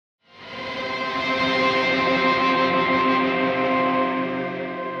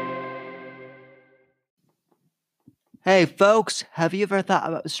Hey folks, have you ever thought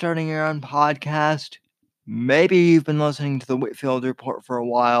about starting your own podcast? Maybe you've been listening to the Whitfield Report for a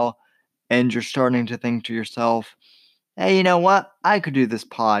while and you're starting to think to yourself, hey, you know what? I could do this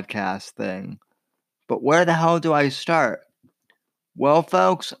podcast thing. But where the hell do I start? Well,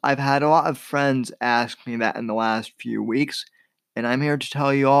 folks, I've had a lot of friends ask me that in the last few weeks, and I'm here to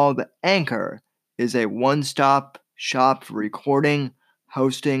tell you all that Anchor is a one-stop shop for recording,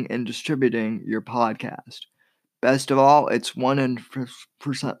 hosting, and distributing your podcast. Best of all, it's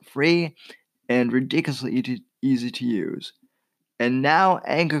 100% free and ridiculously easy to use. And now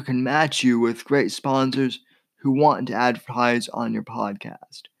Anchor can match you with great sponsors who want to advertise on your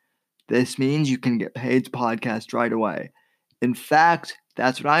podcast. This means you can get paid to podcast right away. In fact,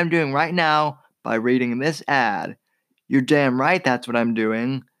 that's what I'm doing right now by reading this ad. You're damn right that's what I'm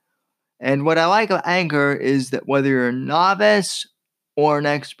doing. And what I like about Anchor is that whether you're a novice or an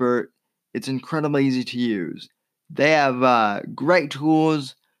expert, it's incredibly easy to use. They have great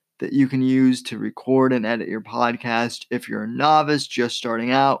tools that you can use to record and edit your podcast if you're a novice just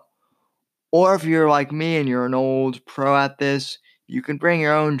starting out. Or if you're like me and you're an old pro at this, you can bring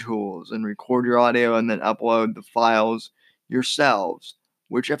your own tools and record your audio and then upload the files yourselves.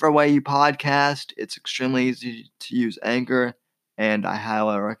 Whichever way you podcast, it's extremely easy to use Anchor, and I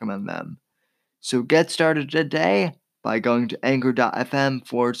highly recommend them. So get started today by going to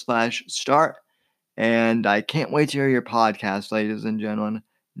anchor.fm/start. And I can't wait to hear your podcast, ladies and gentlemen.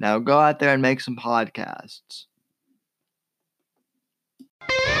 Now go out there and make some podcasts.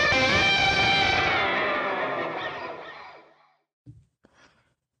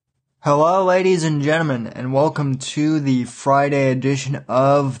 Hello, ladies and gentlemen, and welcome to the Friday edition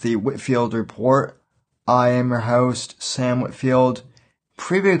of the Whitfield Report. I am your host, Sam Whitfield,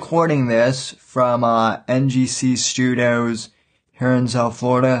 pre-recording this from NGC Studios here in South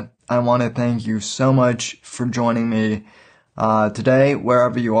Florida. I want to thank you so much for joining me today,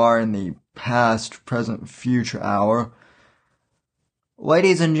 wherever you are in the past, present, future hour.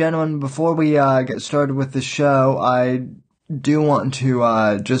 Ladies and gentlemen, before we get started with the show, I do want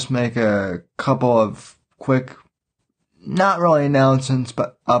to just make a couple of quick, not really announcements,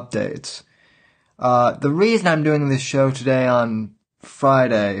 but updates. The reason I'm doing this show today on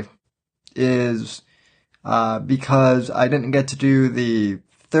Friday is because I didn't get to do the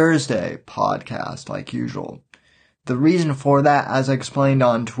Thursday podcast like usual. The reason for that, as I explained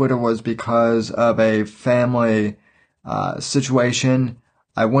on Twitter, was because of a family situation.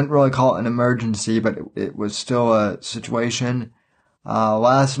 I wouldn't really call it an emergency, but it was still a situation.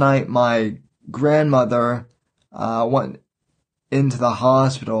 Last night, my grandmother went into the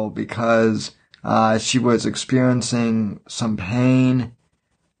hospital because she was experiencing some pain.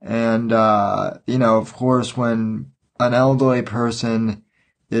 And, of course, when an elderly person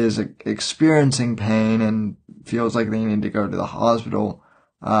is experiencing pain and feels like they need to go to the hospital,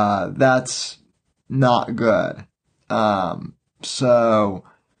 that's not good. So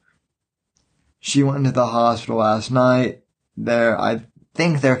she went into the hospital last night. I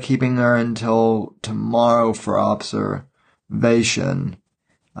think they're keeping her until tomorrow for observation.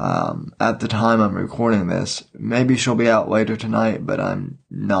 At the time I'm recording this. Maybe she'll be out later tonight, but I'm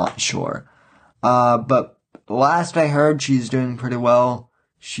not sure. But last I heard, she's doing pretty well.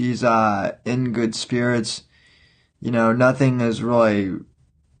 She's in good spirits. Nothing really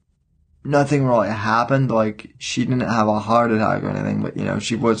happened. Like, she didn't have a heart attack or anything, but,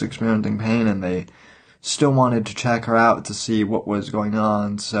 she was experiencing pain, and they still wanted to check her out to see what was going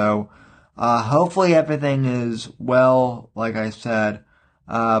on. So, hopefully everything is well, like I said.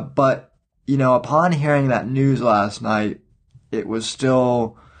 But, upon hearing that news last night, it was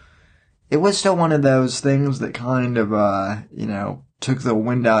still one of those things that kind of, took the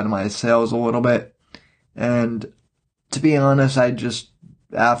wind out of my sails a little bit. And to be honest,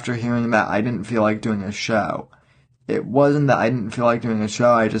 after hearing that, I didn't feel like doing a show. It wasn't that I didn't feel like doing a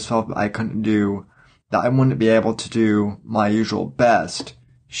show, I just felt that I wouldn't be able to do my usual best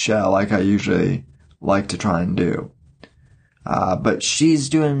show like I usually like to try and do. But she's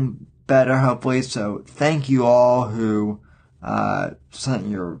doing better, hopefully, so thank you all who sent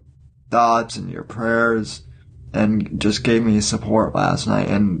your thoughts and your prayers and just gave me support last night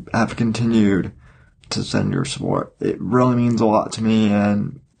and have continued to send your support. It really means a lot to me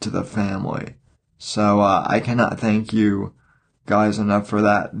and to the family. So, I cannot thank you guys enough for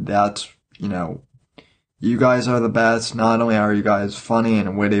that. That's, you guys are the best. Not only are you guys funny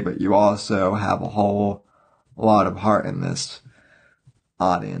and witty, but you also have a whole lot of heart in this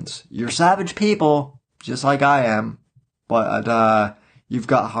audience. You're savage people, just like I am, but, you've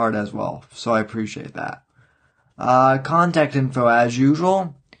got heart as well. So I appreciate that. Contact info as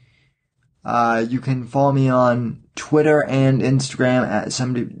usual. You can follow me on Twitter and Instagram at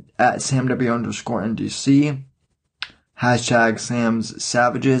SamW_NDC. Hashtag Sam's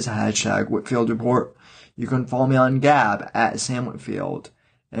Savages, hashtag Whitfield Report. You can follow me on Gab at Sam Whitfield.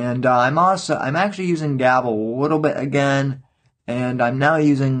 And I'm actually using Gab a little bit again, and I'm now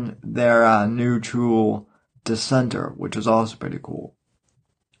using their new tool, Dissenter, which is also pretty cool.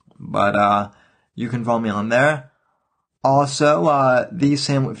 But you can follow me on there. Also,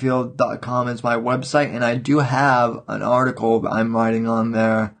 thesamwhitfield.com is my website, and I do have an article that I'm writing on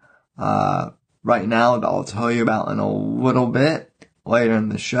there right now that I'll tell you about in a little bit later in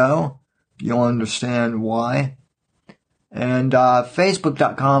the show. You'll understand why. And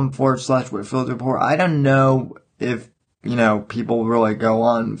facebook.com/Whitfield Report. I don't know if, people really go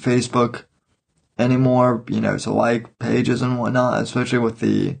on Facebook anymore, to like pages and whatnot, especially with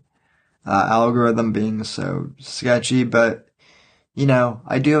the algorithm being so sketchy. But,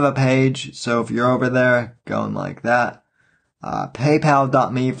 I do have a page, so if you're over there, go and like that.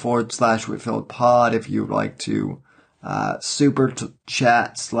 PayPal.me/WhitfieldPod if you'd like to super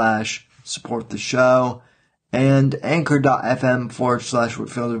chat / support the show. And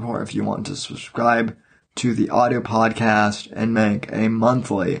Anchor.fm/Whitfield Report if you want to subscribe to the audio podcast and make a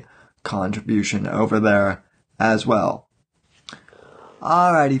monthly contribution over there as well.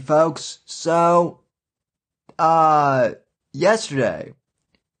 Alrighty, folks. So, yesterday.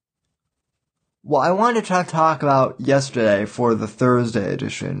 Well, I wanted to talk about yesterday for the Thursday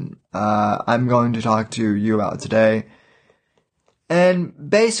edition. I'm going to talk to you about today. And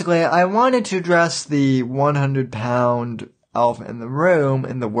basically, I wanted to address the 100-pound elephant in the room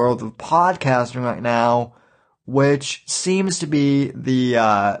in the world of podcasting right now, which seems to be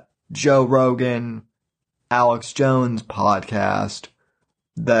the Joe Rogan, Alex Jones podcast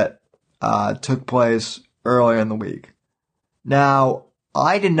that took place earlier in the week. Now,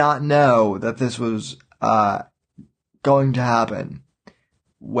 I did not know that this was going to happen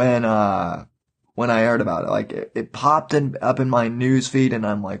when I heard about it. Like, it popped up in my news feed, and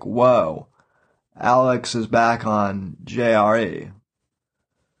I'm like, whoa, Alex is back on JRE.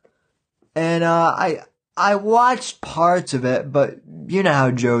 And I watched parts of it, but you know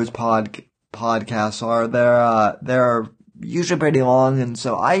how Joe's podcasts are. They're usually pretty long, and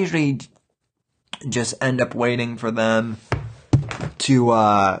so I usually just end up waiting for them to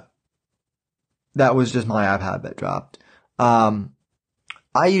that was just my iPad that dropped.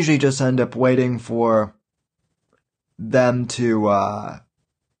 I usually just end up waiting for them to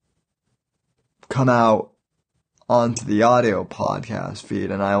come out onto the audio podcast feed,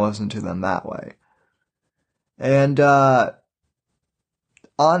 and I listen to them that way. And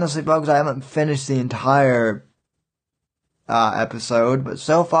honestly, folks, I haven't finished the entire episode, but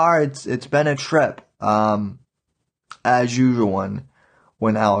so far it's been a trip, as usual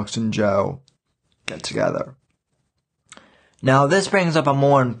when Alex and Joe get together. Now, this brings up a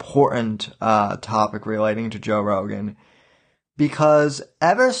more important topic relating to Joe Rogan, because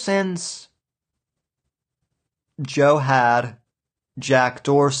ever since Joe had Jack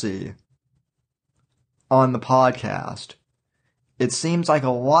Dorsey on the podcast, it seems like a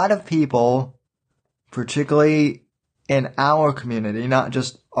lot of people, particularly in our community, not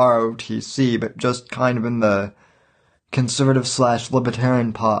just ROTC, but just kind of in the conservative /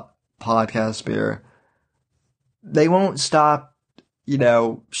 libertarian podcast sphere, they won't stop,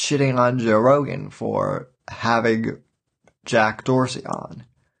 shitting on Joe Rogan for having Jack Dorsey on.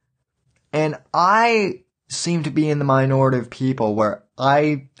 And I seem to be in the minority of people where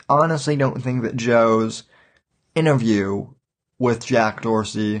I honestly don't think that Joe's interview with Jack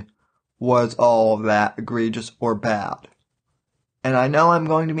Dorsey was all that egregious or bad. And I know I'm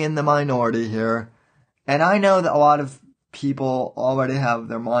going to be in the minority here, and I know that a lot of people already have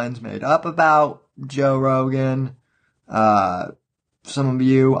their minds made up about Joe Rogan. Some of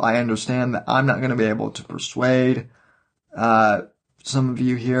you, I understand that I'm not going to be able to persuade some of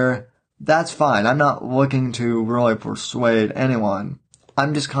you here. That's fine. I'm not looking to really persuade anyone.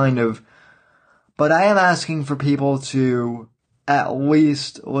 I'm just but I am asking for people to at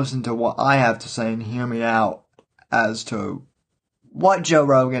least listen to what I have to say and hear me out as to what Joe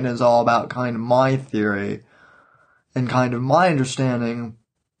Rogan is all about, kind of my theory and kind of my understanding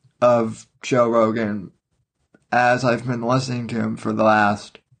of Joe Rogan as I've been listening to him for the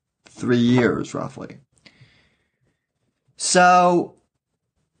last 3 years, roughly. So,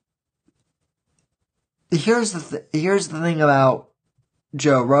 here's the thing about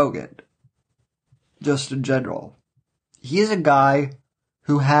Joe Rogan, just in general. He's a guy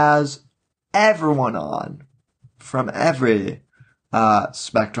who has everyone on from every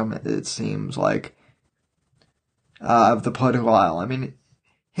spectrum, it seems like, of the political aisle. I mean,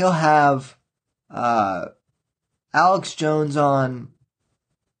 he'll have Alex Jones on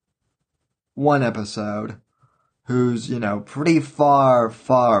one episode, who's, pretty far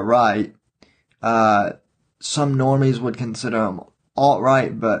right. Some normies would consider him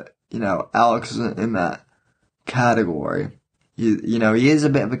alt-right, but, Alex isn't in that category. He is a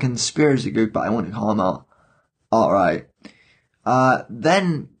bit of a conspiracy geek, but I wouldn't call him alt-right.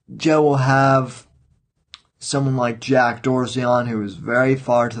 Then Joe will have someone like Jack Dorsey on, who is very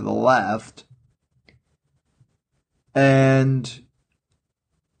far to the left. And,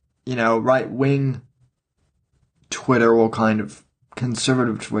 right-wing Twitter will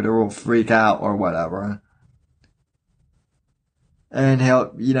conservative Twitter will freak out or whatever. And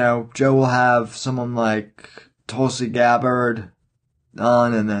Joe will have someone like Tulsi Gabbard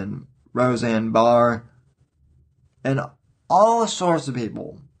on, and then Roseanne Barr, and all sorts of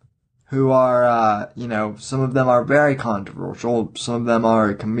people who are, some of them are very controversial, some of them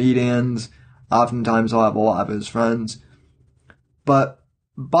are comedians, oftentimes I'll have a lot of his friends. But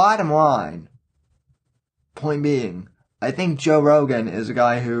bottom line, point being, I think Joe Rogan is a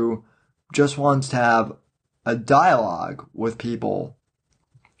guy who just wants to have a dialogue with people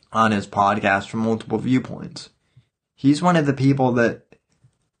on his podcast from multiple viewpoints. He's one of the people that,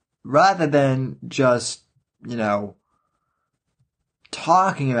 rather than just,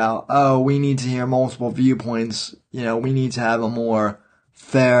 talking about, oh, we need to hear multiple viewpoints, we need to have a more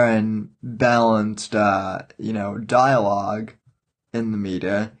fair and balanced, dialogue in the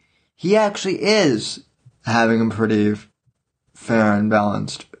media, he actually is having a pretty fair and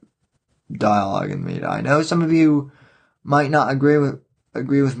balanced dialogue in the media. I know some of you might not agree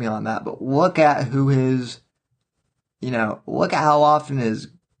with me on that, but look at look at how often his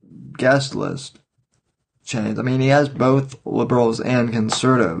guest list changed. I mean, he has both liberals and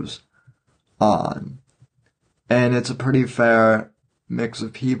conservatives on, and it's a pretty fair mix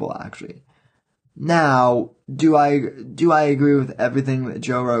of people, actually. Now, do I agree with everything that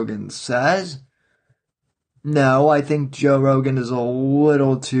Joe Rogan says? No, I think Joe Rogan is a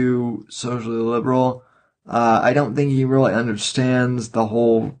little too socially liberal. I don't think he really understands the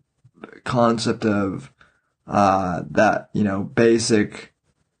whole concept of that, basic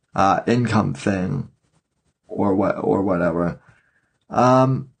income thing or whatever.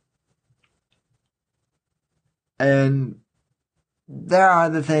 And there are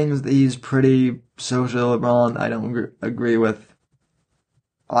the things that he's pretty socially liberal and I don't agree with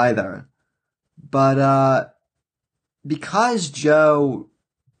either. But because Joe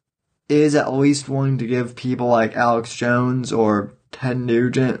is at least willing to give people like Alex Jones or Ted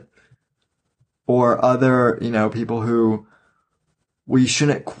Nugent or other, people who we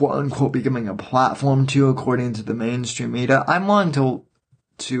shouldn't quote unquote be giving a platform to according to the mainstream media, I'm willing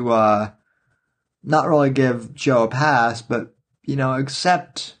to not really give Joe a pass, but,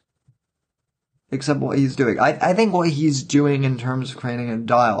 accept what he's doing. I think what he's doing in terms of creating a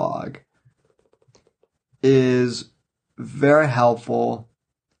dialogue is very helpful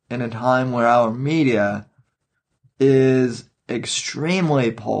in a time where our media is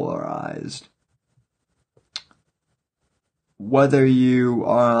extremely polarized. Whether you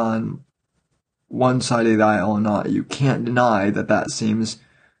are on one side of the aisle or not, you can't deny that seems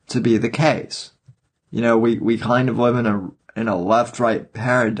to be the case. We kind of live in a left-right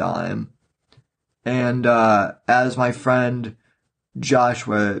paradigm. And as my friend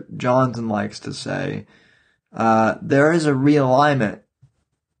Joshua Johnson likes to say, there is a realignment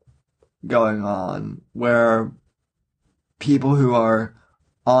going on where people who are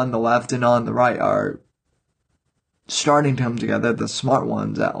on the left and on the right are starting to come together, the smart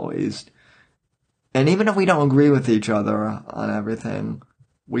ones at least. And even if we don't agree with each other on everything,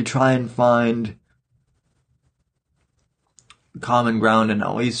 we try and find common ground and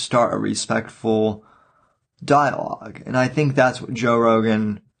at least start a respectful dialogue. And I think that's what Joe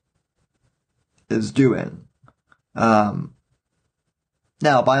Rogan is doing. Now,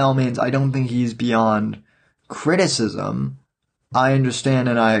 by all means, I don't think he's beyond criticism. I understand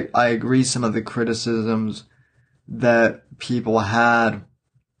and I agree some of the criticisms that people had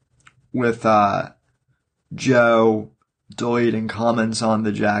with Joe deleting comments on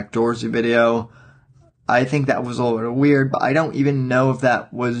the Jack Dorsey video. I think that was a little weird, but I don't even know if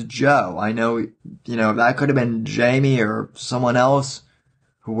that was Joe. I know, that could have been Jamie or someone else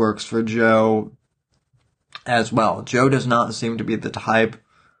who works for Joe as well. Joe does not seem to be the type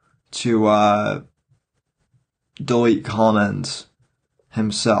to delete comments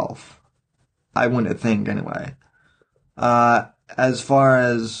himself. I wouldn't think anyway. As far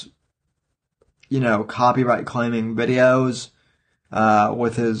as, copyright claiming videos,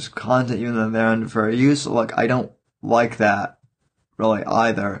 with his content, even though they're under fair use, look, I don't like that really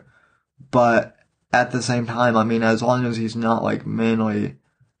either. But at the same time, I mean, as long as he's not like mainly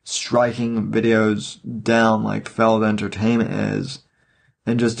striking videos down like failed entertainment is,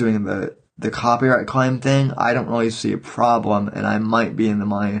 and just doing the copyright claim thing, I don't really see a problem, and I might be in the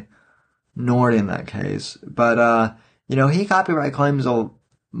minority in that case. But, he copyright claims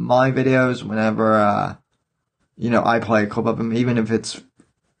my videos whenever, I play a clip of him, even if it's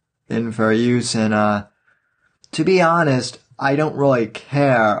in fair use, and, to be honest, I don't really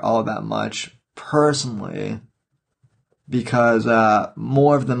care all that much, personally, because,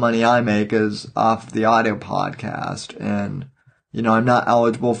 more of the money I make is off the audio podcast, and, I'm not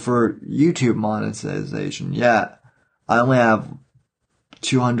eligible for YouTube monetization yet. I only have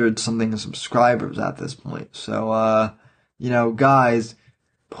 200 something subscribers at this point. So, guys,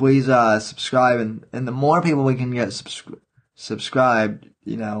 please, subscribe, and the more people we can get subscribed,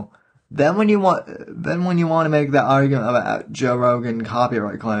 then when you want to make that argument about Joe Rogan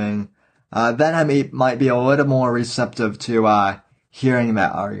copyright claiming, then I might be a little more receptive to, hearing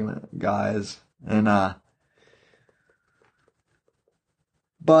that argument, guys. And,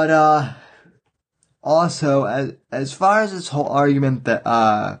 but, also, as far as this whole argument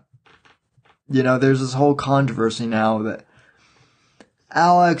that, there's this whole controversy now that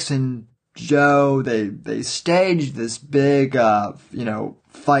Alex and Joe, they staged this big,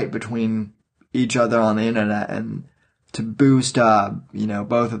 fight between each other on the internet, and to boost,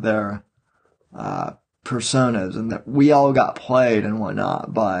 both of their, personas, and that we all got played and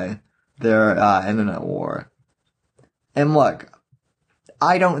whatnot by their, internet war. And look,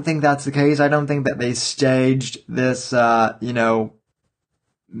 I don't think that's the case. I don't think that they staged this,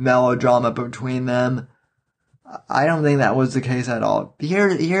 melodrama between them. I don't think that was the case at all.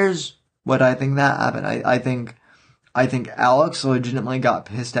 Here's what I think that happened. I think Alex legitimately got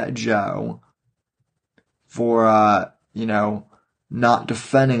pissed at Joe for, not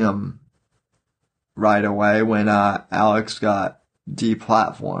defending him right away when, Alex got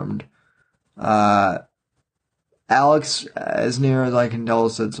deplatformed. Alex, as near as I can tell,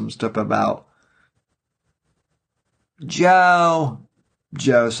 said some stuff about Joe.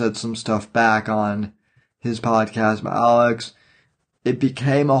 Joe said some stuff back on his podcast about Alex. It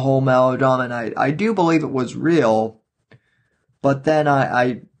became a whole melodrama, and I do believe it was real. But then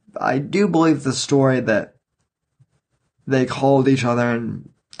I do believe the story that they called each other and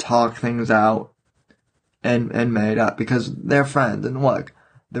talked things out and made up because they're friends. And look,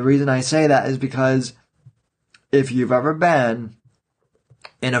 the reason I say that is because if you've ever been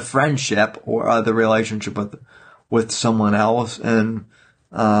in a friendship or other relationship with someone else, and,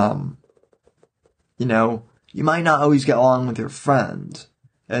 you might not always get along with your friends,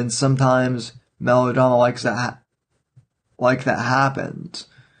 and sometimes melodrama like that happens.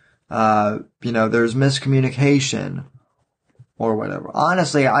 There's miscommunication or whatever.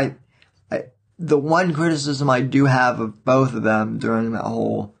 Honestly, the one criticism I do have of both of them during that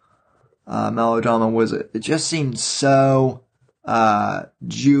whole melodrama was it just seemed so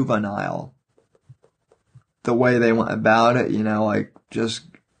juvenile the way they went about it, just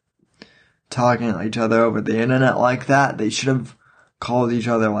talking at each other over the internet like that. They should have called each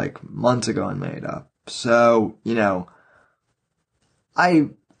other months ago and made up. So, I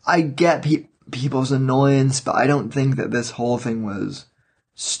get people's annoyance, but I don't think that this whole thing was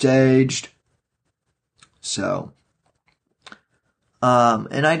staged. So,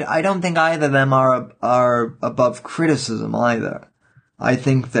 and I don't think either of them are above criticism either. I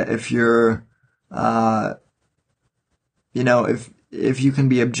think that if you're, if you can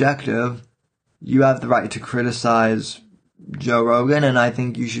be objective, you have the right to criticize Joe Rogan, and I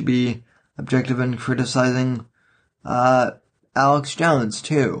think you should be objective in criticizing, Alex Jones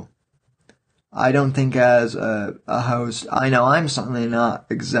too. I don't think as a host, I know I'm certainly not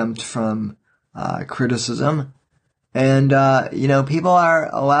exempt from, criticism. And, people are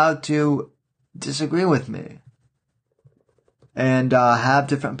allowed to disagree with me and, have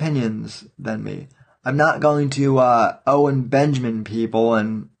different opinions than me. I'm not going to, Owen Benjamin people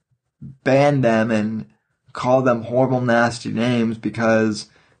and ban them and call them horrible, nasty names because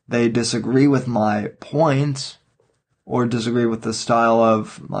they disagree with my points or disagree with the style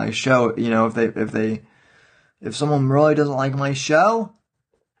of my show. If someone really doesn't like my show,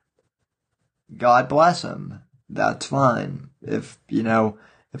 God bless them. That's fine. If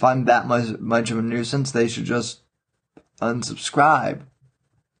I'm that much of a nuisance, they should just unsubscribe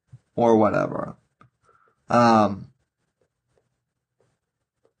or whatever.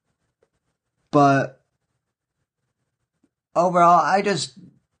 But overall, I just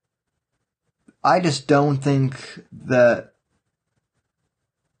don't think that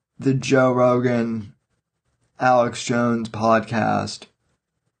the Joe Rogan, Alex Jones podcast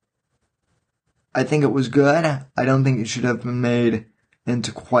I think it was good. I don't think it should have been made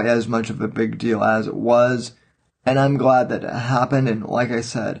into quite as much of a big deal as it was. And I'm glad that it happened. And like I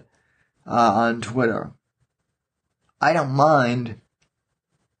said, on Twitter, I don't mind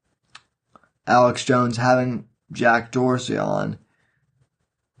Alex Jones having Jack Dorsey on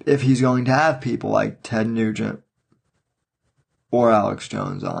if he's going to have people like Ted Nugent or Alex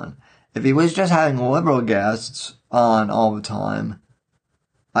Jones on. If he was just having liberal guests on all the time,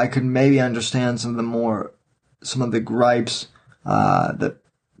 I could maybe understand some of the gripes that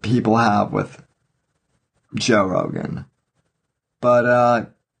people have with Joe Rogan. But,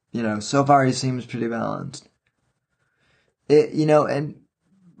 so far he seems pretty balanced. And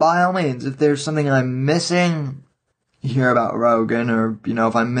by all means, if there's something I'm missing here about Rogan, or,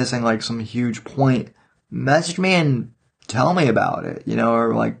 if I'm missing like some huge point, message me and tell me about it,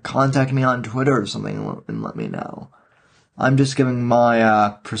 or like contact me on Twitter or something and let me know. I'm just giving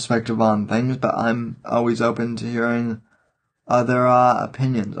my perspective on things, but I'm always open to hearing other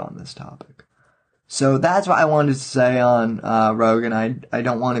opinions on this topic. So that's what I wanted to say on Rogan. I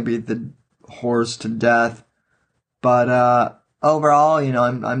don't want to beat the horse to death, but overall,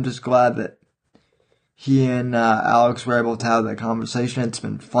 I'm just glad that he and Alex were able to have that conversation. It's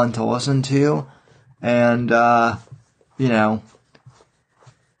been fun to listen to, and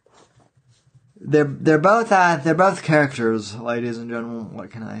they're both characters, ladies and gentlemen. What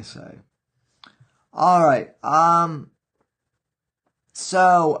can I say? All right.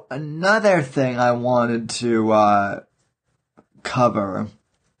 So another thing I wanted to cover,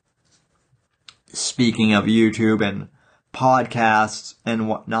 speaking of YouTube and podcasts and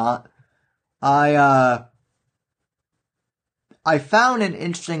whatnot, I found an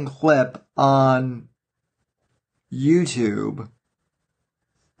interesting clip on YouTube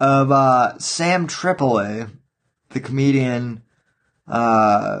of Sam Tripoli, the comedian,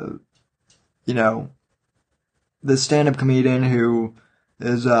 the stand-up comedian who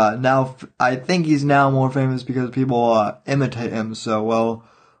is now, I think he's now more famous because people imitate him so well.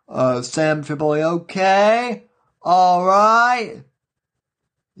 Sam Tripoli, okay, alright.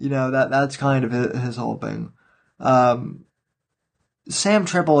 That's kind of his whole thing. Sam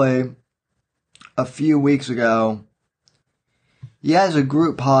Tripoli, a few weeks ago, he has a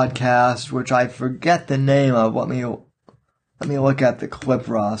group podcast, which I forget the name of. Let me look at the clip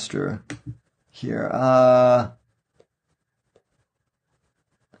roster here.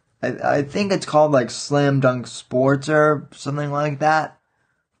 I think it's called like Slam Dunk Sports or something like that.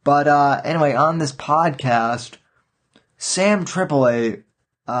 But anyway, on this podcast, Sam Tripoli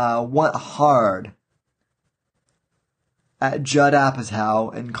went hard at Judd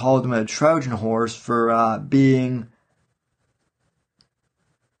Apatow and called him a Trojan horse for being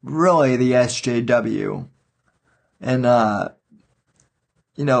really the SJW. And,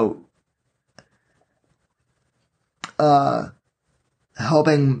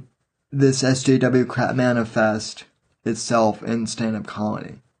 helping this SJW crap manifest itself in stand-up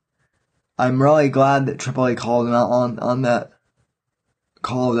comedy. I'm really glad that Tripoli called him out on that,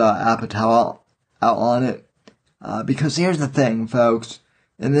 called Apatow out on it. Because here's the thing, folks,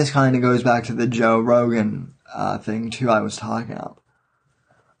 and this kind of goes back to the Joe Rogan thing, too, I was talking about.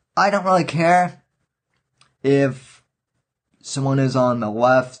 I don't really care if someone is on the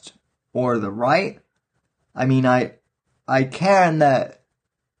left or the right. I mean, I care in that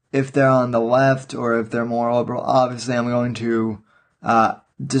if they're on the left or if they're more liberal, obviously I'm going to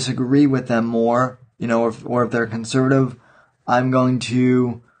disagree with them more, or if they're conservative, I'm going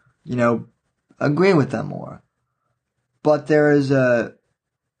to, agree with them more. But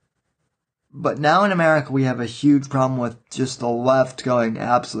but now in America we have a huge problem with just the left going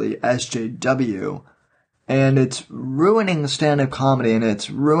absolutely SJW, and it's ruining stand-up comedy, and it's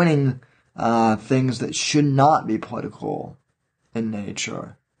ruining things that should not be political in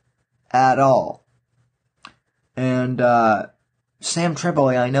nature at all. And Sam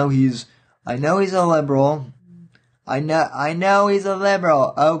Tripoli, I know he's a liberal. I know he's a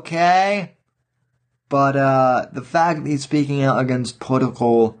liberal, okay? But the fact that he's speaking out against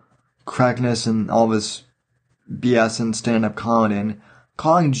political correctness and all this BS in stand-up comedy and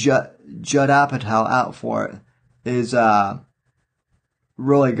calling Judd Apatow out for it is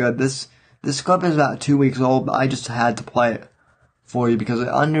really good. This clip is about 2 weeks old, but I just had to play it for you because it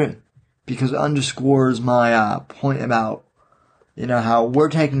underscores my point about how we're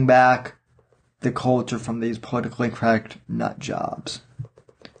taking back the culture from these politically correct nut jobs.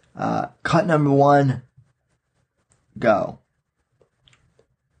 Cut number 1, go.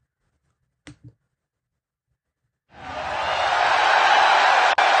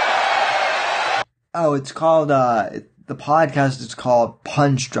 Oh, it's called, the podcast is called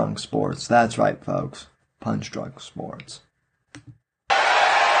Punch Drunk Sports. That's right, folks. Punch Drunk Sports.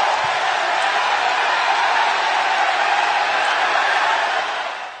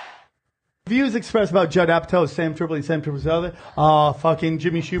 Views expressed about Judd Apatow, Sam Tripoli, and Sam Tripoli's other. Fucking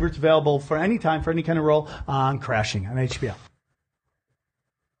Jimmy Schubert's available for any time, for any kind of role on Crashing on HBO.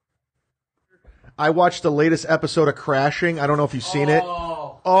 I watched the latest episode of Crashing. I don't know if you've seen it.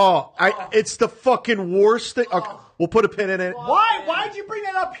 It's the fucking worst thing. Okay, we'll put a pin in it. Why'd you bring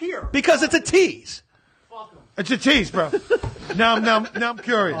that up here? Because it's a tease. It's a tease, bro. now I'm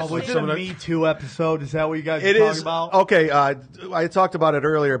curious. Oh, was it a Me Too episode? Is that what you guys are talking about? Okay, I talked about it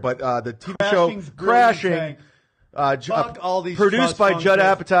earlier, but the TV Crashing's show Crashing, all these produced by Judd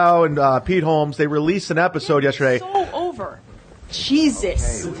Apatow and Pete Holmes, they released an episode yesterday. So over.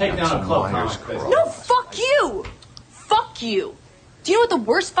 Jesus. Take down a club. No, fuck you. Fuck you. Do you know what the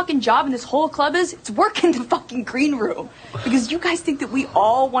worst fucking job in this whole club is? It's working the fucking green room. Because you guys think that we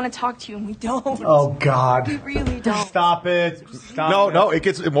all want to talk to you and we don't. Oh, God. We really don't. Stop it. No, it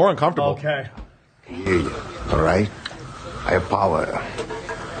gets more uncomfortable. Okay. I hear you, all right? I apologize.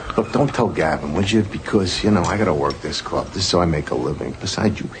 Look, don't tell Gavin, would you? Because, you know, I gotta work this club. This is how I make a living.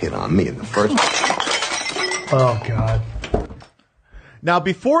 Besides, you hit on me in the first Oh, God. Now,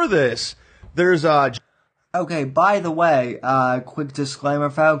 before this, there's Okay, by the way, quick disclaimer,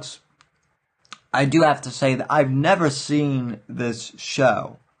 folks. I do have to say that I've never seen this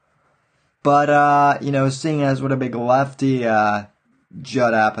show. But, seeing as what a big lefty Judd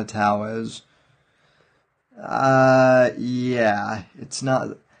Apatow is, yeah, it's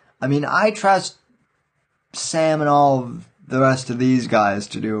not... I mean, I trust Sam and all of the rest of these guys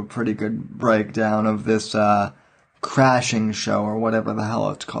to do a pretty good breakdown of this, Crashing show, or whatever the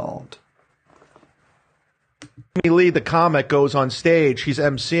hell it's called. Amy Lee, the comic, goes on stage. She's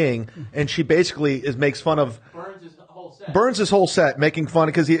emceeing, and she basically makes fun of Burns' his whole set, making fun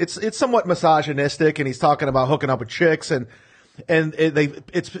because it's somewhat misogynistic, and he's talking about hooking up with chicks, and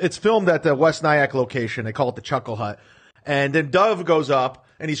it's filmed at the West Nyack location. They call it the Chuckle Hut, and then Dove goes up,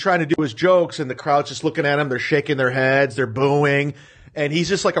 and he's trying to do his jokes, and the crowd's just looking at him. They're shaking their heads, they're booing, and he's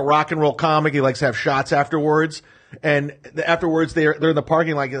just like a rock and roll comic. He likes to have shots afterwards, and afterwards they're in the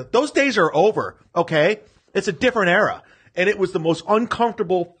parking lot. Like, those days are over, okay? It's a different era. And it was the most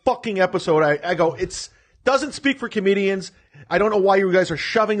uncomfortable fucking episode. I go, doesn't speak for comedians. I don't know why you guys are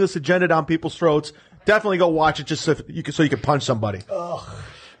shoving this agenda down people's throats. Definitely go watch it just so you can punch somebody. Ugh.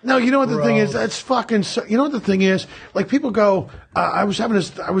 No, you know what the thing is? That's fucking. You know what the thing is? Like, people go. I was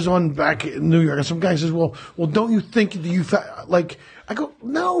on back in New York, and some guy says, "Well, don't you think that you like?" I go,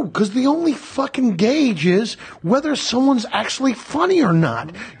 "No, because the only fucking gauge is whether someone's actually funny or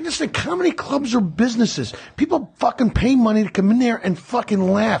not. You just think comedy clubs are businesses. People fucking pay money to come in there and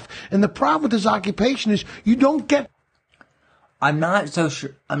fucking laugh. And the problem with this occupation is you don't get." I'm not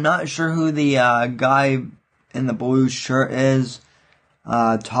sure who the guy in the blue shirt is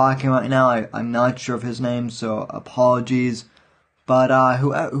talking right now. I'm not sure of his name, so apologies. But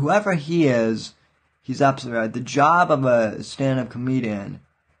whoever he is, he's absolutely right. The job of a stand-up comedian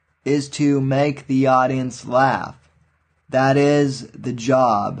is to make the audience laugh. That is the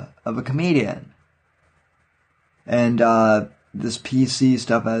job of a comedian. And this PC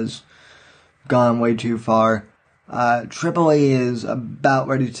stuff has gone way too far. Tripoli is about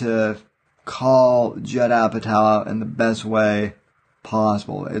ready to call Judd Apatow out in the best way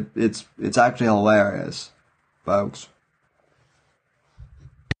possible. It's actually hilarious, folks.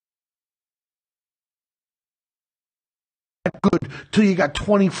 Good till you got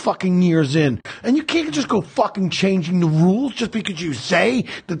 20 fucking years in. And you can't just go fucking changing the rules just because you say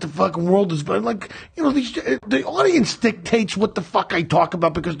that the fucking world is like, you know, the audience dictates what the fuck I talk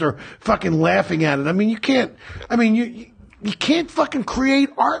about because they're fucking laughing at it. I mean, you can't fucking create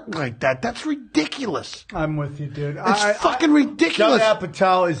art like that. That's ridiculous. I'm with you, dude. It's fucking ridiculous. Judd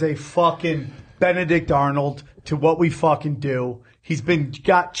Apatow is a fucking Benedict Arnold to what we fucking do. He's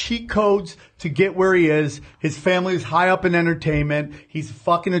got cheat codes to get where he is. His family is high up in entertainment. He's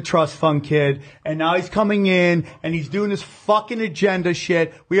fucking a trust fund kid. And now he's coming in and he's doing this fucking agenda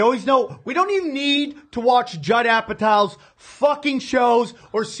shit. We always know, we don't even need to watch Judd Apatow's fucking shows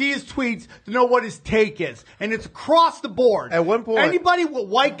or see his tweets to know what his take is. And it's across the board. At one point, anybody,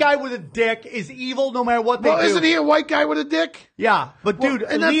 white guy with a dick is evil no matter what they do. Well, isn't he a white guy with a dick? Yeah, but dude,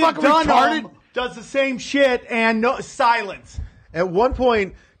 isn't that Liam fucking Dunham retarded? does the same shit and no silence. At one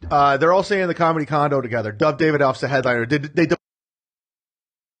point, they're all saying the comedy condo together. Dove Davidoff's the headliner. Did they?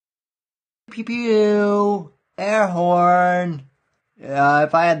 Pew pew, air horn.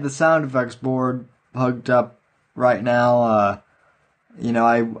 If I had the sound effects board hooked up right now,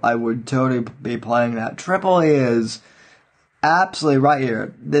 I would totally be playing that. Triple E is absolutely right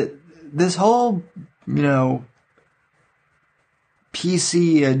here. This whole,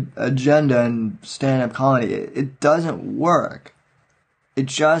 PC agenda and stand-up comedy, it doesn't work. It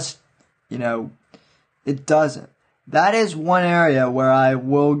just, it doesn't. That is one area where I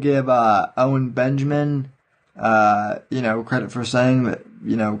will give Owen Benjamin, credit for saying that,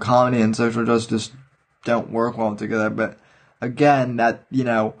 comedy and social justice don't work well together. But again,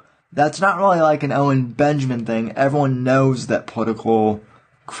 that's not really like an Owen Benjamin thing. Everyone knows that political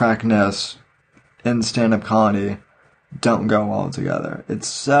correctness and stand-up comedy don't go well together. It's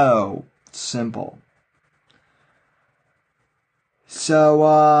so simple.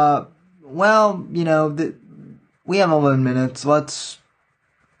 So, we have 11 minutes. Let's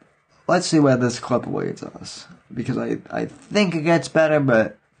see where this clip leads us. Because I think it gets better,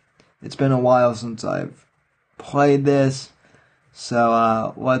 but it's been a while since I've played this.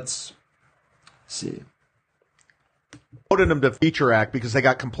 So, let's see. Promoted him to feature act because they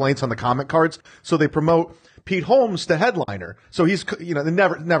got complaints on the comment cards. So they promote Pete Holmes to headliner. So he's, it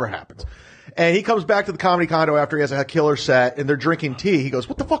never happens. And he comes back to the comedy condo after he has a killer set and they're drinking tea. He goes,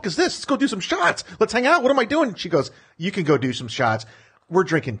 "What the fuck is this? Let's go do some shots. Let's hang out. What am I doing?" She goes, "You can go do some shots. We're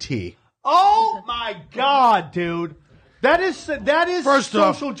drinking tea." Oh my God, dude. That is First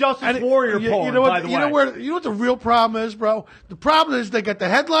social off, justice warrior porn, by the way. You know what the real problem is, bro? The problem is they got the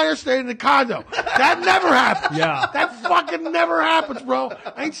headliner staying in the condo. That never happens. Yeah. That fucking never happens, bro.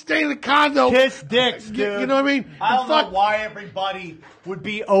 I ain't staying in the condo. Kiss dicks, dude. You know what I mean? I don't know why everybody would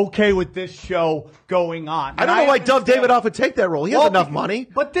be okay with this show going on. I don't know why Dove Davidoff would take that role. He has enough money.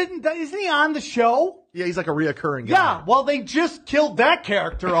 But isn't he on the show? Yeah, he's like a reoccurring guy. Yeah, well, they just killed that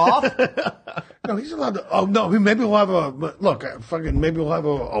character off. No, he's allowed to. Oh no, maybe we'll have maybe we'll have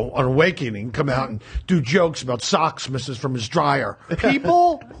an awakening. Come out and do jokes about socks misses from his dryer.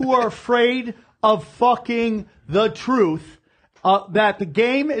 People who are afraid of fucking the truth, that the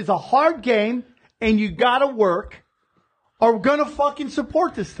game is a hard game and you gotta work, are gonna fucking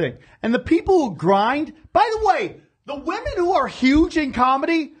support this thing. And the people who grind, by the way, the women who are huge in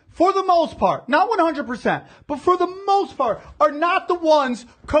comedy, for the most part, not 100%, but for the most part, are not the ones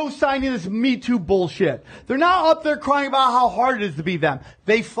co-signing this Me Too bullshit. They're not up there crying about how hard it is to be them.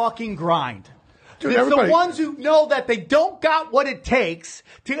 They fucking grind. Dude, it's the ones who know that they don't got what it takes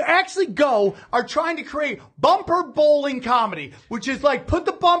to actually go, are trying to create bumper bowling comedy, which is like, put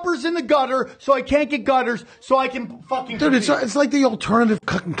the bumpers in the gutter so I can't get gutters so I can fucking... Dude, it's like the alternative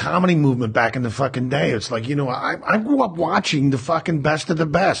fucking comedy movement back in the fucking day. It's like, I grew up watching the fucking best of the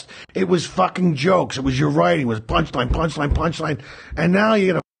best. It was fucking jokes. It was your writing. It was punchline. And now you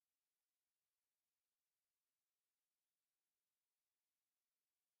get a...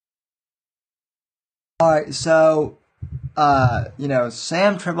 Alright, so,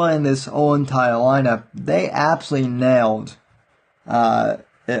 Sam Tripoli and this whole entire lineup, they absolutely nailed it,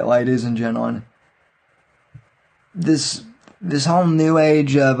 ladies and gentlemen. This whole new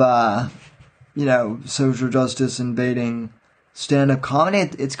age of, social justice invading stand-up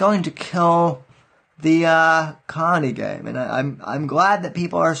comedy, it's going to kill the comedy game. And I'm glad that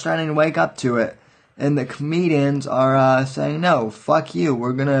people are starting to wake up to it. And the comedians are saying, no, fuck you,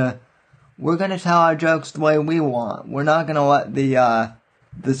 we're gonna tell our jokes the way we want. We're not gonna let the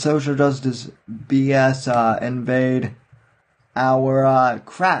social justice BS invade our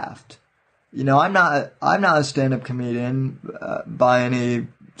craft. I'm not a stand-up comedian by any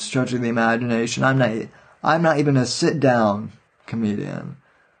stretch of the imagination. I'm not even a sit-down comedian.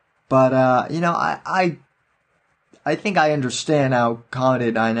 But I think I understand how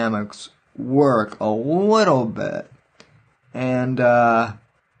comedy dynamics work a little bit, and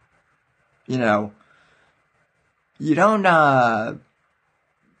you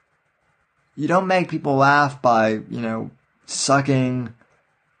don't make people laugh by, sucking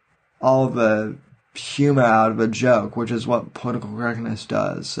all the humor out of a joke, which is what political correctness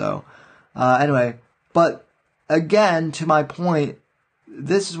does. So, anyway, but again, to my point,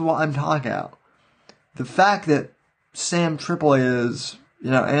 this is what I'm talking about. The fact that Sam Tripoli is,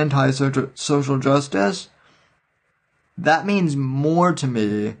 anti-social justice, that means more to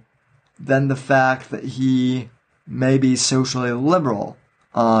me than the fact that he may be socially liberal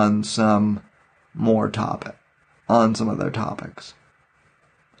on some other topics.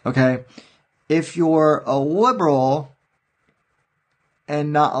 Okay? If you're a liberal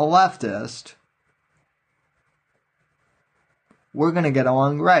and not a leftist, we're going to get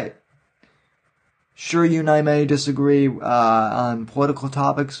along great. Sure, you and I may disagree on political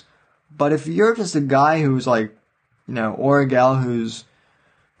topics, but if you're just a guy who's like, or a gal who's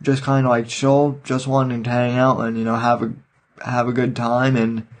just kind of like chill, just wanting to hang out and, have a good time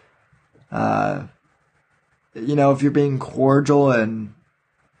and, if you're being cordial and,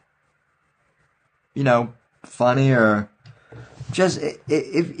 funny or just,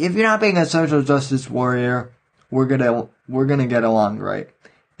 if you're not being a social justice warrior, we're gonna get along great.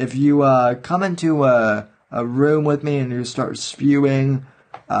 If you, come into a room with me and you start spewing,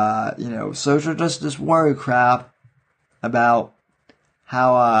 social justice warrior crap about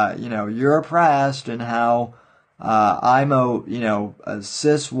how, you're oppressed and how, I'm a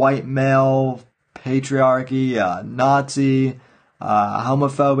cis white male patriarchy, Nazi,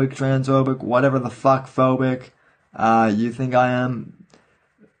 homophobic, transphobic, whatever the fuck phobic, you think I am,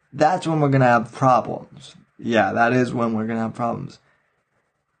 that's when we're gonna have problems. Yeah, that is when we're gonna have problems.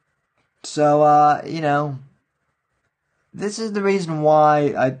 So, this is the reason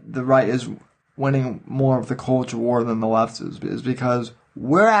why the right is winning more of the culture war than the left is because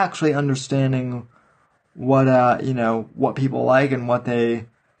we're actually understanding what people like and what they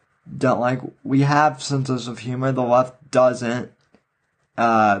don't like. We have senses of humor. The left doesn't.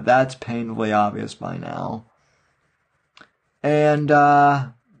 That's painfully obvious by now. And,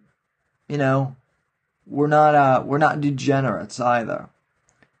 we're not degenerates either.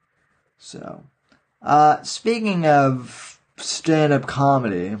 So, speaking of stand-up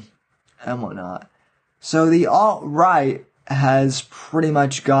comedy and whatnot, so the alt-right has pretty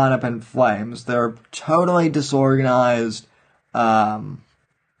much gone up in flames. They're totally disorganized.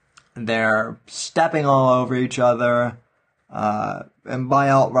 They're stepping all over each other. And by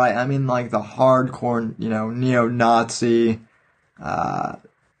alt-right, I mean like the hardcore, neo-Nazi,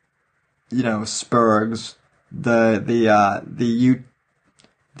 spurgs, the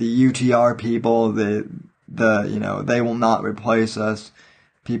UTR people, the they will not replace us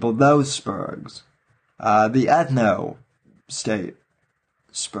people, those spurgs, the ethno state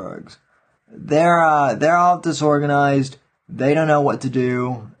spurgs. They're all disorganized. They don't know what to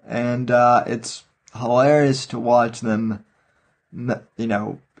do, and it's hilarious to watch them,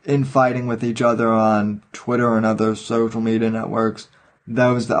 infighting with each other on Twitter and other social media networks,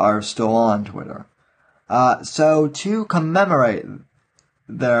 those that are still on Twitter. So to commemorate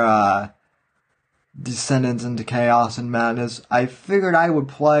their descendants into chaos and madness, I figured I would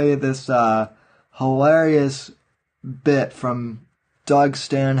play this hilarious bit from Doug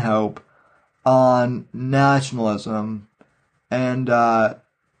Stanhope on nationalism and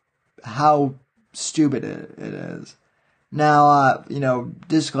how stupid it is. Now,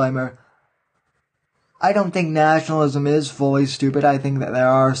 disclaimer, I don't think nationalism is fully stupid. I think that there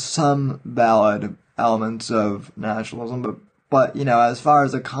are some valid elements of nationalism, but as far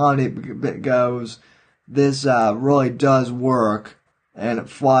as the comedy bit goes, this really does work, and it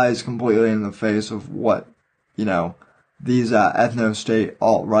flies completely in the face of what, these ethno-state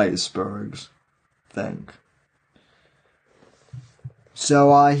alt-right spurgs think.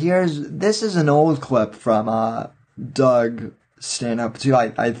 So this is an old clip from Doug stand-up too.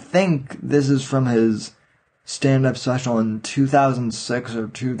 I think this is from his stand-up special in 2006 or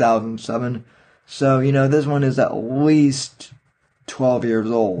 2007. So, this one is at least 12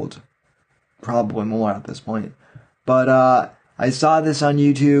 years old. Probably more at this point. But I saw this on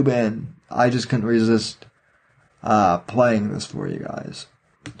YouTube and I just couldn't resist playing this for you guys.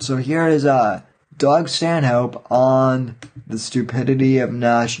 So here is Doug Stanhope on the stupidity of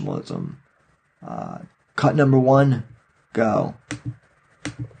nationalism. Cut number 1, go.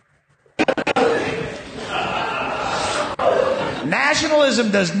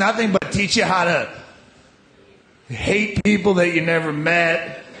 Nationalism does nothing but teach you how to hate people that you never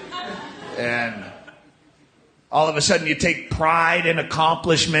met, and all of a sudden you take pride in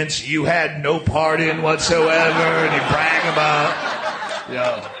accomplishments you had no part in whatsoever, and you brag about,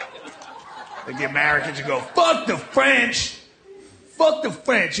 like the Americans who go, fuck the French. Fuck the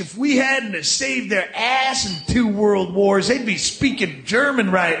French. If we hadn't saved their ass in 2 world wars, they'd be speaking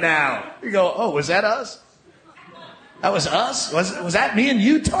German right now. You go, oh, was that us? That was us? Was that me and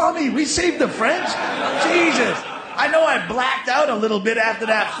you, Tommy? We saved the French? Jesus. I know I blacked out a little bit after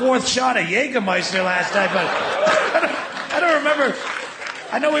that 4th shot of Jägermeister last night, but I don't remember.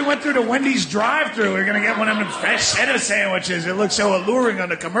 I know we went through the Wendy's drive-thru. We were going to get one of them fresh cheddar sandwiches. It looked so alluring on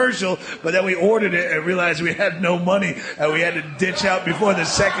the commercial, but then we ordered it and realized we had no money, and we had to ditch out before the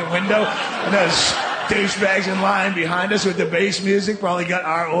second window. And those douchebags in line behind us with the bass music probably got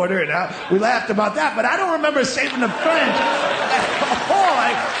our order, and we laughed about that. But I don't remember saving the French at all.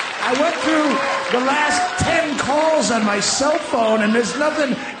 I went through the last 10 calls on my cell phone, and there's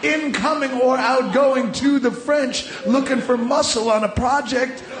nothing incoming or outgoing to the French looking for muscle on a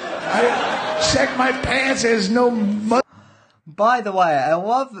project. I checked my pants, there's no muscle. By the way, I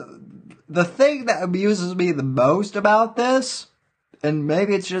love the thing that amuses me the most about this, and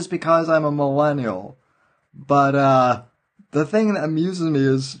maybe it's just because I'm a millennial, but the thing that amuses me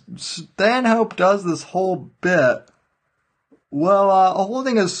is Stanhope does this whole bit while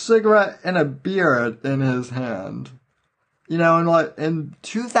holding a cigarette and a beer in his hand. You know, and like in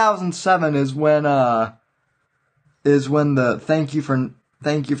 2007 is when the Thank You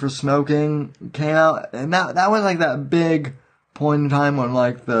for Smoking came out, and that was like that big point in time when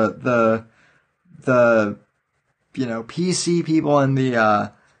like the you know, PC people and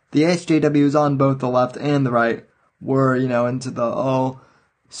the HJWs on both the left and the right were, you know, into the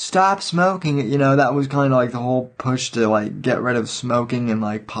stop smoking. You know, that was kind of like the whole push to like get rid of smoking in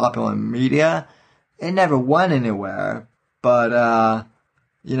like popular media. It never went anywhere, but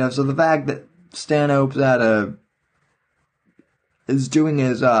you know, so the fact that Stanhope's is doing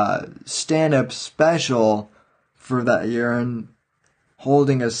his stand-up special for that year and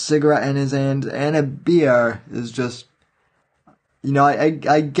holding a cigarette in his hand and a beer is just, you know, I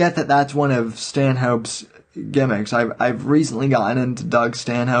get that that's one of Stanhope's gimmicks. I've recently gotten into Doug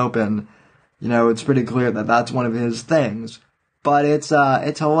Stanhope, and you know, it's pretty clear that that's one of his things. But it's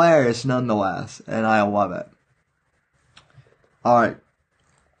hilarious nonetheless, and I love it. All right,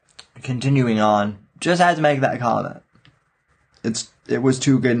 continuing on. Just had to make that comment. It was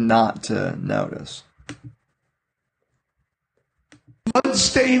too good not to notice.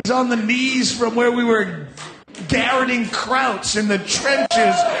 Bloodstains on the knees from where we were garroting Krauts in the trenches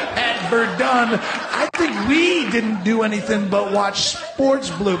at Verdun. I think we didn't do anything but watch sports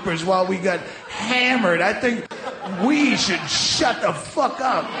bloopers while we got hammered. I think we should shut the fuck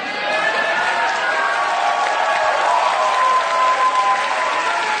up.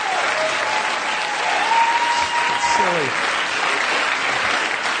 It's silly.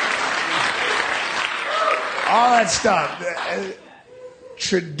 All that stuff.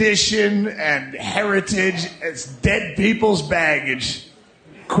 Tradition and heritage, it's dead people's baggage.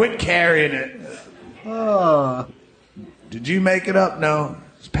 Quit carrying it. Oh. Did you make it up? No.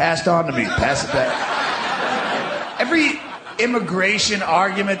 It's passed on to me. Pass it back. Every immigration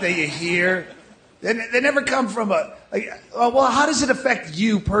argument that you hear, they never come from well, how does it affect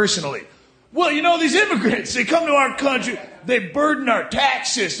you personally? Well, you know, these immigrants, they come to our country, they burden our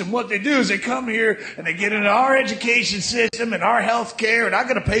tax system. What they do is they come here and they get into our education system and our health care, and I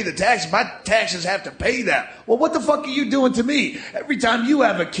got to pay the taxes. My taxes have to pay that. Well, what the fuck are you doing to me? Every time you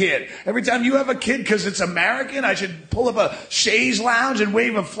have a kid, because it's American, I should pull up a chaise lounge and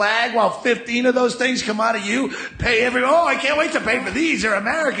wave a flag while 15 of those things come out of you. I can't wait to pay for these. They're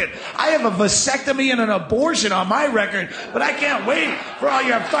American. I have a vasectomy and an abortion on my record, but I can't wait for all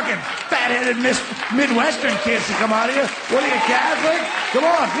your fucking fat-headed Midwestern kids to come out of you. What are you, Catholic? Come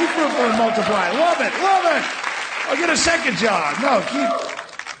on, be fruitful and multiply. Love it. I'll get a second job. No,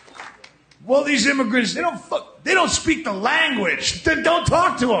 Well, these immigrants, they don't speak the language. Then don't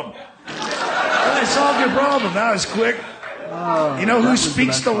talk to them. Well, I solved your problem. That was quick. You know who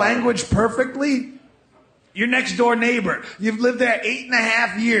speaks the language perfectly? Your next door neighbor. You've lived there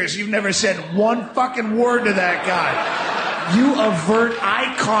 8.5 years. You've never said one fucking word to that guy. You avert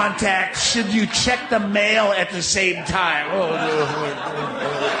eye contact should you check the mail at the same time.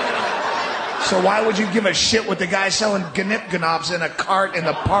 So why would you give a shit what the guy selling gnip-gnops in a cart in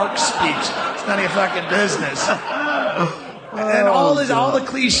the park speaks? It's none of your fucking business. And all the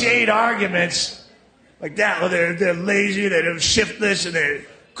cliched arguments like that, well, they're lazy, they're shiftless, and they're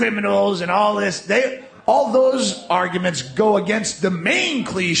criminals, and all this. All those arguments go against the main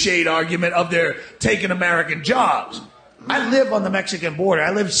cliched argument of they're taking American jobs. I live on the Mexican border.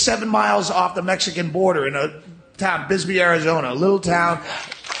 I live 7 miles off the Mexican border in a town, Bisbee, Arizona, a little town.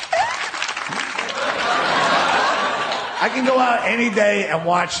 I can go out any day and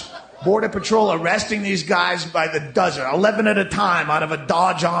watch Border Patrol arresting these guys by the dozen, 11 at a time out of a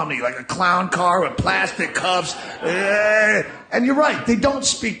Dodge Omni, like a clown car with plastic cuffs. And you're right, they don't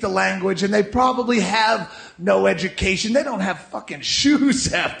speak the language, and they probably have no education. They don't have fucking shoes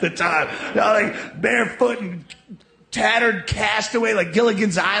half the time. They're like barefoot and tattered castaway, like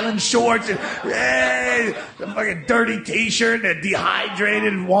Gilligan's Island shorts, and a fucking dirty t-shirt, and they're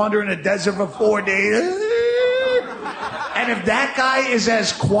dehydrated and wander in the desert for 4 days. And if that guy is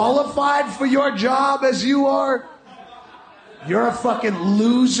as qualified for your job as you are, you're a fucking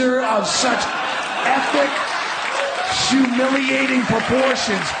loser of such epic, humiliating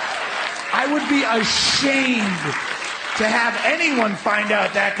proportions. I would be ashamed to have anyone find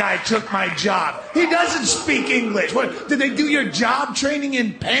out that guy took my job. He doesn't speak English. What, did they do your job training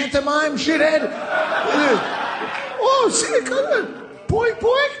in pantomime, shithead? Oh, see, come on. Boink,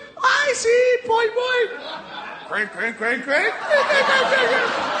 boink. I see, boink, boink. Crank, crank, crank, crank.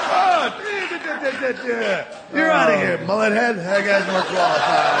 You're out of here, mullet head. That guy's more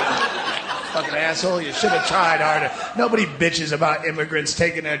qualified. Fucking asshole, you should have tried harder. Nobody bitches about immigrants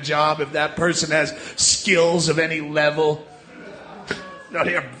taking their job if that person has skills of any level. Not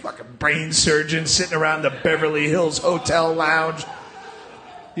here, fucking brain surgeon sitting around the Beverly Hills Hotel lounge.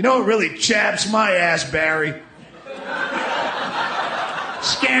 You know what really chaps my ass, Barry?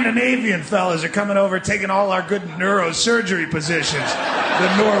 Scandinavian fellas are coming over taking all our good neurosurgery positions.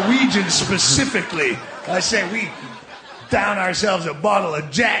 The Norwegians specifically. I say we down ourselves a bottle of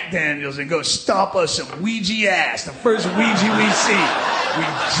Jack Daniels and go stomp us some Ouija ass. The first Ouija we see. We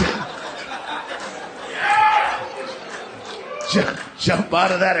jump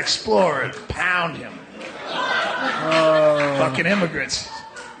out of that Explorer and pound him. Fucking immigrants.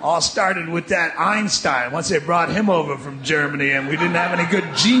 All started with that Einstein. Once they brought him over from Germany and we didn't have any good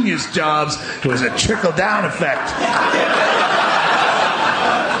genius jobs, it was a trickle-down effect.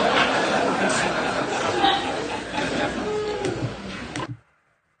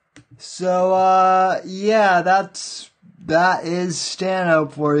 So, yeah, that is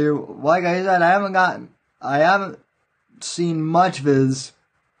stand-up for you. Like I said, I haven't seen much of his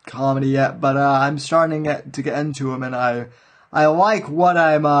comedy yet, but I'm starting to get into him, and I like what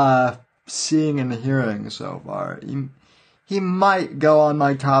I'm seeing and hearing so far. He might go on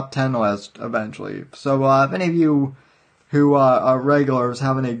my top 10 list eventually. So if any of you who are regulars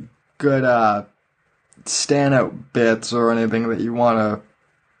have any good stand-up bits or anything that you want to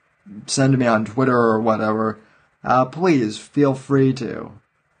send to me on Twitter or whatever, please feel free to.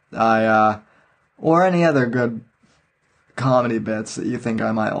 Or any other good comedy bits that you think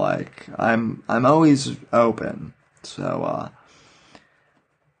I might like. I'm always open. So,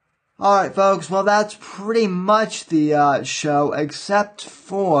 alright folks, well that's pretty much the show, except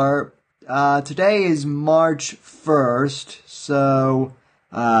for today is March 1st, so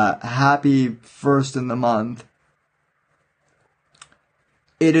happy 1st in the month.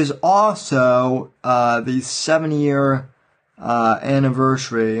 It is also the 7-year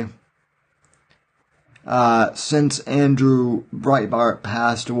anniversary since Andrew Breitbart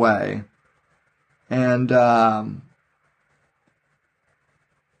passed away. And I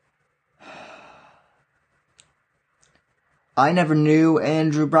never knew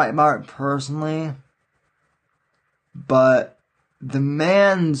Andrew Breitbart personally, but the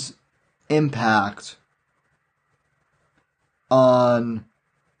man's impact on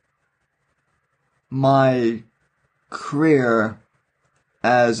my career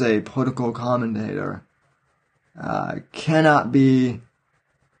as a political commentator cannot be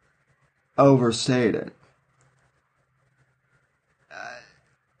overstated.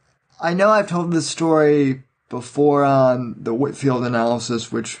 I know I've told this story before on the Whitfield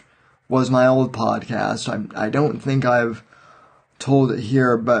Analysis, which was my old podcast. I don't think I've told it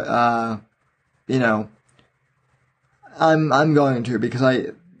here, but you know, I'm going to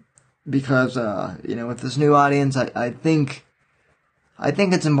because you know, with this new audience, I think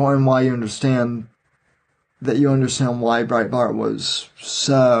it's important why you understand why Breitbart was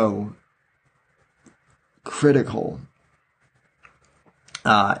so critical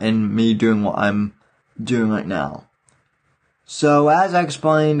in me doing what I'm doing right now. So, as I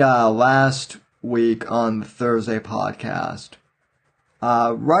explained last week on the Thursday podcast,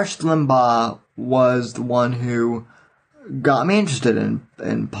 Rush Limbaugh was the one who got me interested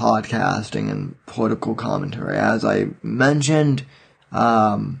in podcasting and political commentary. As I mentioned,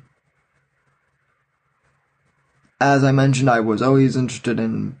 I was always interested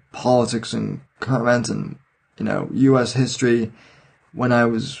in politics and current events and, you know, U.S. history when I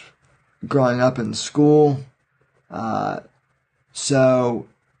was growing up in school. So,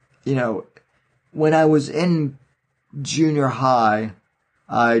 you know, when I was in junior high,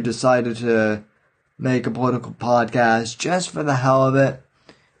 I decided to make a political podcast just for the hell of it.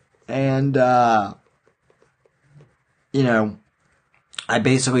 And, you know, I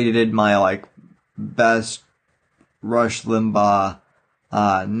basically did my, best Rush Limbaugh,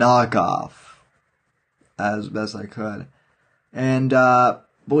 knockoff as best I could. And,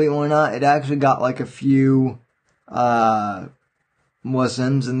 believe it or not, it actually got, a few,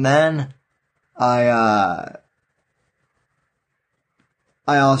 listens. And then I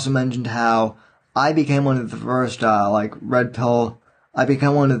also mentioned how I became one of the first, red-pilled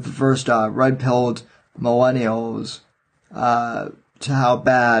millennials, to how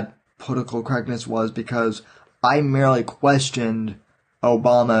bad political correctness was, because I merely questioned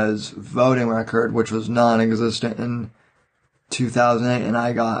Obama's voting record, which was non-existent in 2008, and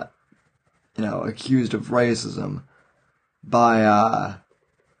I got, accused of racism by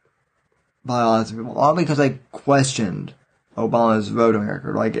lots of people, all because I questioned Obama's voting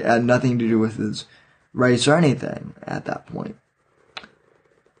record. Like, it had nothing to do with his race or anything at that point.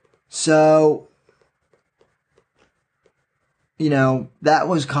 So, that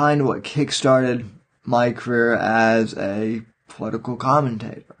was kind of what kickstarted my career as a political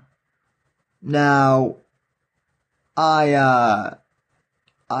commentator. Now, I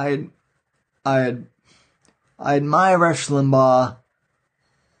admire Rush Limbaugh,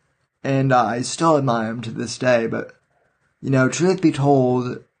 and I still admire him to this day, but, truth be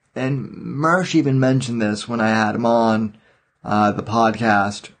told, and Mersh even mentioned this when I had him on the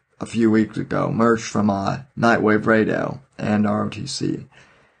podcast a few weeks ago, Mersh from Nightwave Radio and ROTC.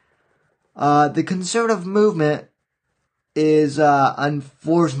 The conservative movement is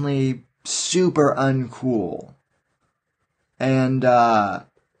unfortunately super uncool. And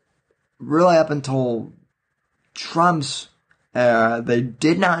really up until Trump's era, they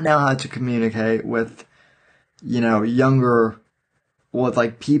did not know how to communicate with, younger, with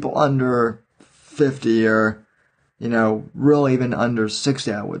like people under 50 or, really even under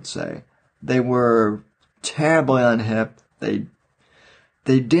 60, I would say. They were terribly unhip. They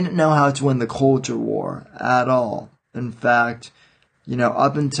didn't know how to win the culture war at all. In fact,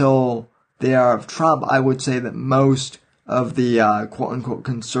 up until the era of Trump, I would say that most of the quote-unquote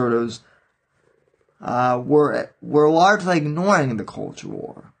conservatives were largely ignoring the culture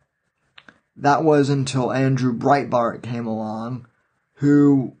war. That was until Andrew Breitbart came along,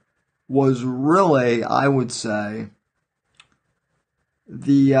 who was really, I would say,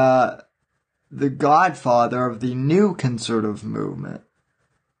 the godfather of the new conservative movement.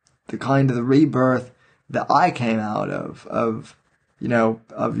 The kind of the rebirth that I came out of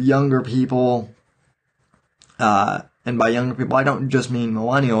younger people, and by younger people, I don't just mean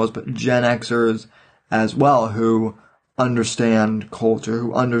millennials, but Gen Xers as well, who understand culture,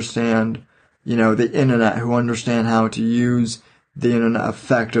 who understand, the internet, who understand how to use the internet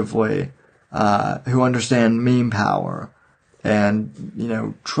effectively, who understand meme power,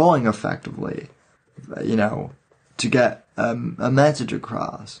 and, trolling effectively, to get a message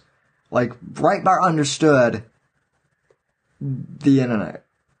across. Like, Breitbart understood the internet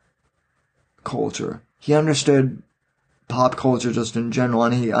culture. He understood pop culture just in general,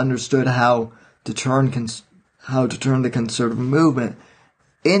 and he understood how to turn the conservative movement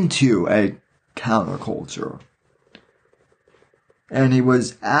into a counterculture. And he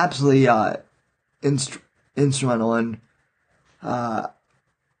was absolutely instrumental in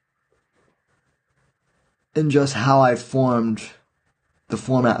just how I formed the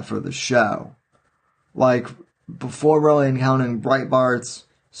format for the show. Like, before really encountering Breitbart's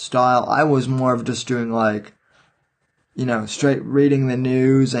style, I was more of just doing straight reading the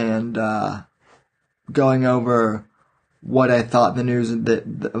news and going over what I thought the news of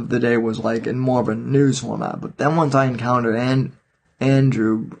the day was like in more of a news format. But then once I encountered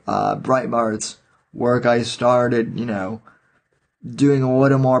Andrew Breitbart's work, I started, doing a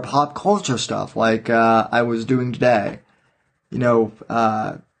little more pop culture stuff like I was doing today.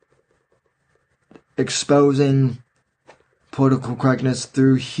 Exposing political correctness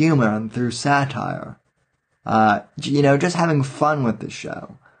through humor and through satire. Just having fun with the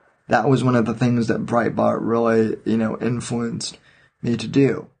show. That was one of the things that Breitbart really, influenced me to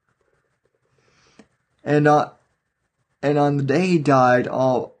do. And on the day he died,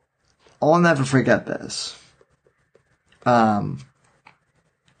 I'll never forget this.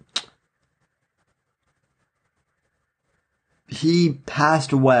 He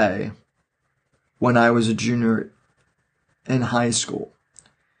passed away when I was a junior in high school.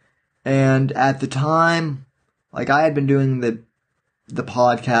 And at the time, I had been doing the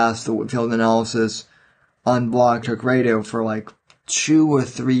podcast, the Whitfield Analysis, on Blog Talk Radio for 2 or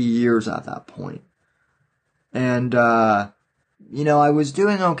 3 years at that point. And, I was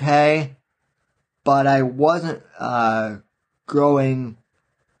doing okay, but I wasn't, growing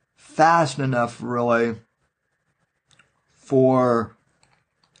fast enough, really, for,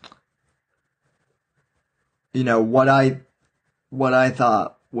 what I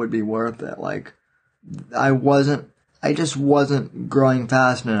thought would be worth it. I just wasn't growing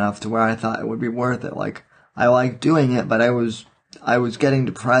fast enough to where I thought it would be worth it. I liked doing it, but I was getting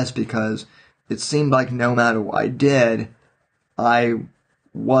depressed because it seemed like no matter what I did, I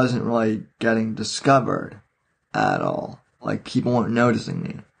wasn't really getting discovered at all. People weren't noticing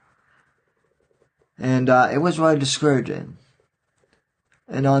me. And, it was really discouraging.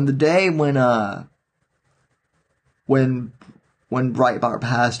 And on the day when Breitbart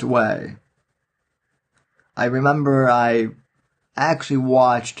passed away, I remember I actually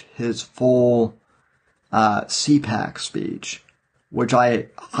watched his full CPAC speech, which I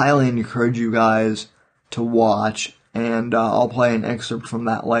highly encourage you guys to watch. and I'll play an excerpt from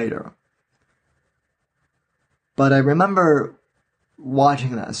that later. But I remember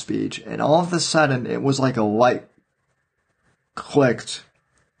watching that speech, and all of a sudden it was like a light clicked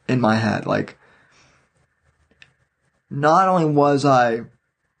in my head. Like, not only was I,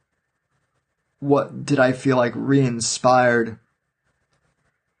 did I feel like re-inspired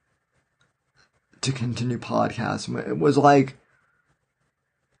to continue podcasting, it was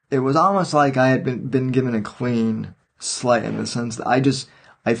almost like I had been given a clean slate, in the sense that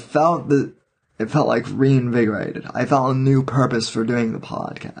I felt it felt like reinvigorated. I felt a new purpose for doing the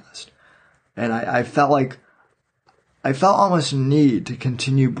podcast. And I felt almost a need to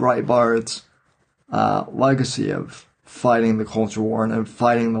continue Breitbart's legacy of fighting the culture war and of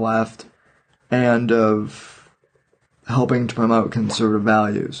fighting the left and of helping to promote conservative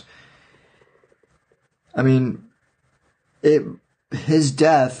values. I mean, his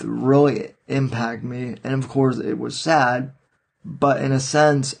death really impacted me, and of course it was sad, but in a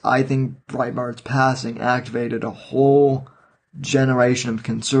sense, I think Breitbart's passing activated a whole generation of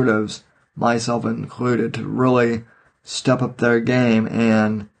conservatives, myself included, to really step up their game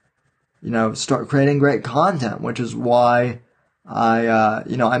and, start creating great content, which is why I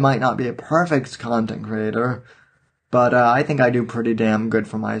might not be a perfect content creator, but I think I do pretty damn good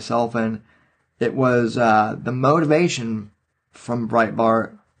for myself, and it was the motivation from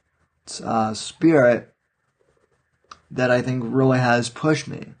Breitbart's spirit that I think really has pushed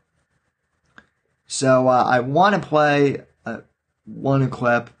me. So I want to play one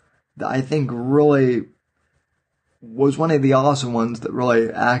clip that I think really was one of the awesome ones that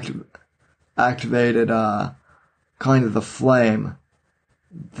really activated kind of the flame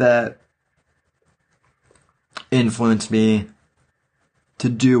that influenced me to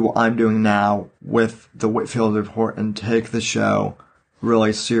do what I'm doing now with the Whitfield Report and take the show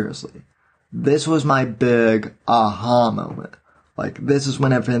really seriously. This was my big aha moment. Like, this is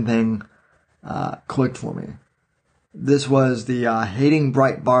when everything clicked for me. This was the Hating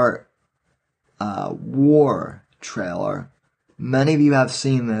Breitbart War trailer. Many of you have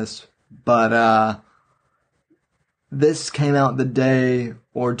seen this, but this came out the day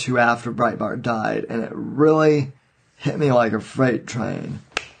or two after Breitbart died, and it really hit me like a freight train.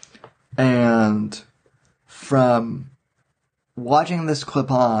 And from watching this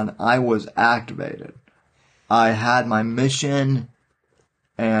clip on, I was activated. I had my mission,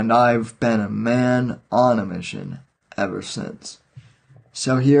 and I've been a man on a mission ever since.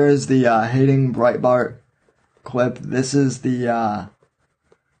 So here is the Hating Breitbart clip. This is the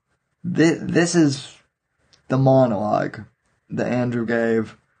this is the monologue that Andrew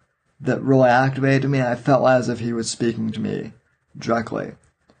gave that really activated me. I felt as if he was speaking to me directly.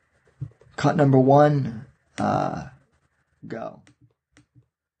 Cut number 1, go.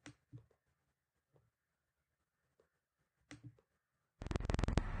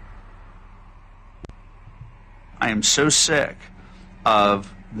 I am so sick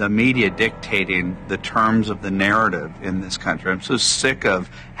of the media dictating the terms of the narrative in this country. I'm so sick of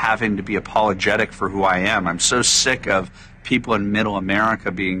having to be apologetic for who I am. I'm so sick of people in middle America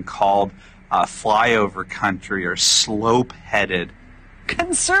being called flyover country or slope-headed.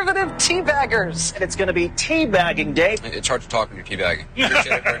 Conservative teabaggers. And it's going to be teabagging day. It's hard to talk when you're teabagging.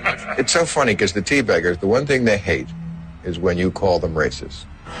 Appreciate it very much. It's so funny because the teabaggers, the one thing they hate is when you call them racist.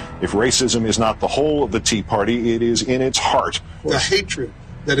 If racism is not the whole of the Tea Party, it is in its heart. The hatred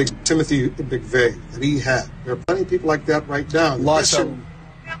that Timothy McVeigh, that he had. There are plenty of people like that right now. Lots of.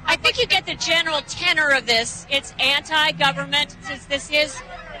 I think you get the general tenor of this. It's anti-government, since this is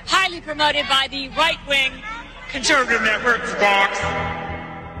highly promoted by the right-wing conservative networks, Fox.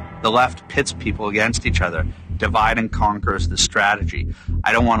 The left pits people against each other. Divide and conquer is the strategy.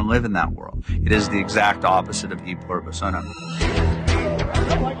 I don't want to live in that world. It is the exact opposite of E pluribus unum.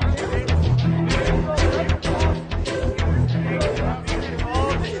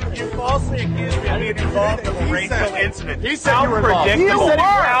 Falsely accused me of being involved in a racial incident. He said you were involved. He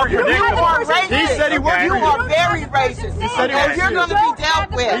said he was. You are very racist. He said he was. And you're going to be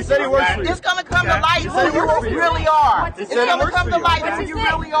dealt with. He said he works for you. It's going to come to light who you really are. It's going to come to light who you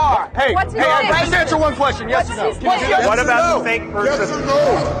really are. Hey, just answer one question. Yes or no? What about the fake person? Yes or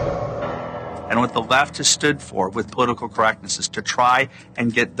no? And what the left has stood for with political correctness is to try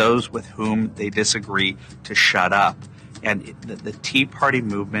and get those with whom they disagree to shut up. And the Tea Party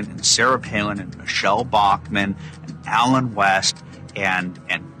movement and Sarah Palin and Michelle Bachmann and Alan West and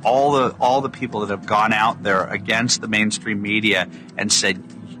all the people that have gone out there against the mainstream media and said,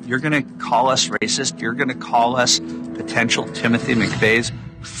 you're going to call us racist, you're going to call us potential Timothy McVeighs,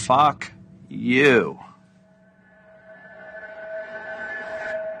 fuck you.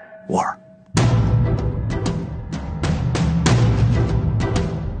 War.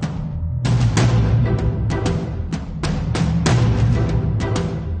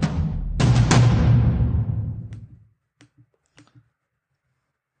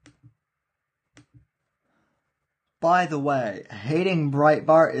 By the way, Hating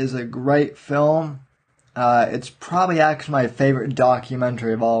Breitbart is a great film. It's probably actually my favorite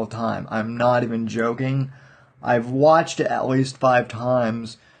documentary of all time. I'm not even joking. I've watched it at least 5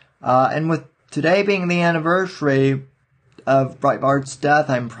 times. And with today being the anniversary of Breitbart's death,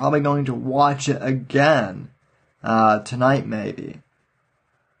 I'm probably going to watch it again. Tonight maybe.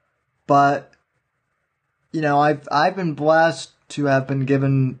 But, you know, I've been blessed to have been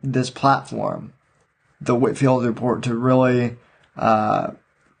given this platform, the Whitfield Report, to really, not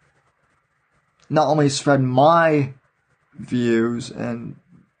only spread my views and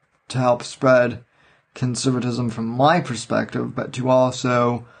to help spread conservatism from my perspective, but to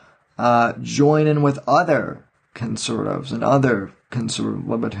also join in with other conservatives and other conservative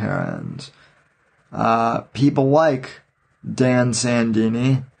libertarians. People like Dan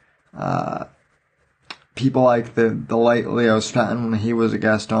Sandini, people like the late Leo Stratton when he was a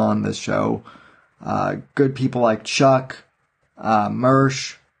guest on this show, good people like Chuck,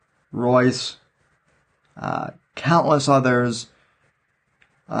 Mersch, Royce, countless others,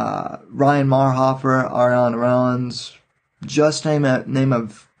 Ryan Marhofer, Ariana Rollins, just name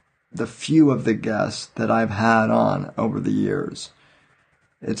of the few of the guests that I've had on over the years.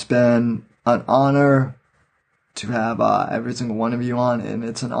 It's been an honor to have every single one of you on, and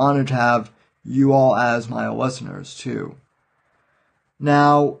it's an honor to have you all as my listeners too.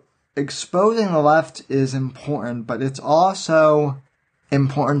 Now, exposing the left is important, but it's also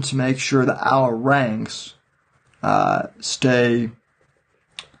important to make sure that our ranks stay,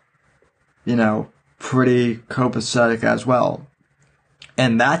 you know, pretty copacetic as well.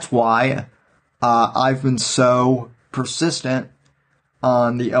 And that's why I've been so persistent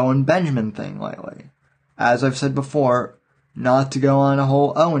on the Owen Benjamin thing lately. As I've said before, not to go on a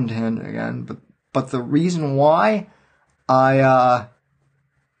whole Owen tangent again, but the reason why I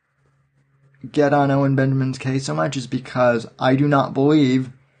get on Owen Benjamin's case so much is because I do not believe,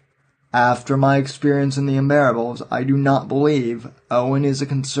 after my experience in the Unbearables, I do not believe Owen is a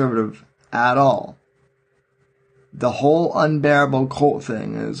conservative at all. The whole Unbearable cult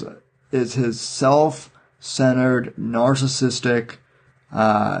thing is his self-centered, narcissistic,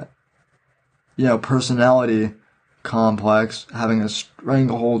 personality complex, having a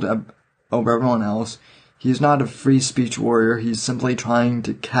stranglehold over everyone else. He's not a free speech warrior. He's simply trying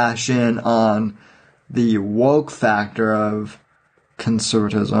to cash in on the woke factor of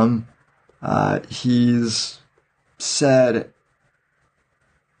conservatism. He's said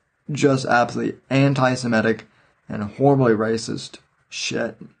just absolutely anti-Semitic and horribly racist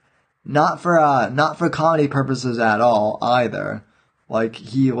shit. Not for comedy purposes at all either. Like,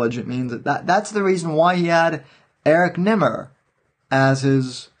 he legit means it. That's the reason why he had Eric Nimmer as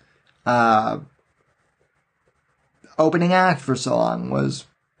his opening act for so long, was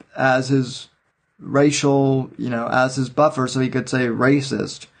as his racial, as his buffer, so he could say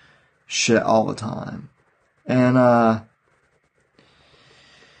racist shit all the time. And,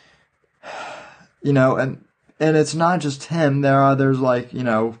 and it's not just him. There are others like,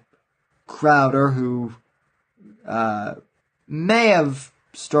 Crowder, who may have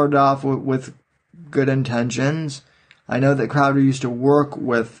started off with good intentions. I know that Crowder used to work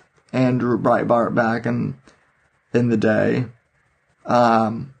with Andrew Breitbart back in the day.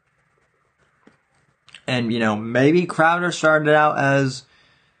 And, maybe Crowder started out as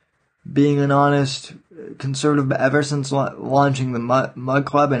being an honest conservative, but ever since launching the Mud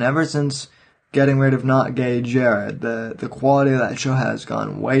Club and ever since getting rid of Not Gay Jared, the quality of that show has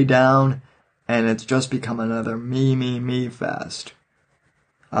gone way down, and it's just become another me fest.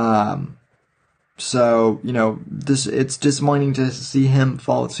 So, it's disappointing to see him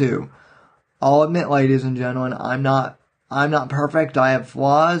fall too. I'll admit, ladies and gentlemen, I'm not perfect. I have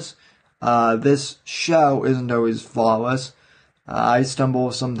flaws. This show isn't always flawless. I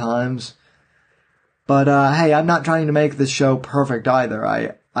stumble sometimes. But, hey, I'm not trying to make this show perfect either.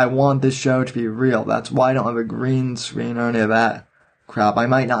 I want this show to be real. That's why I don't have a green screen or any of that crap. I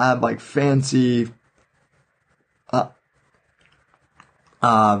might not have, like, fancy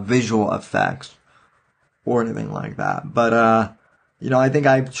visual effects or anything like that. But, I think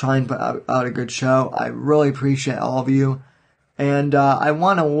I try and put out a good show. I really appreciate all of you. And I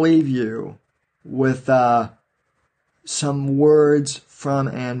want to leave you with some words from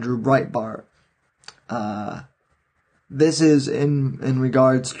Andrew Breitbart. This is in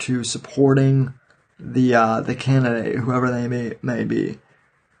regards to supporting the candidate, whoever they may be.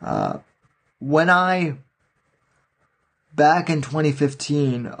 Back in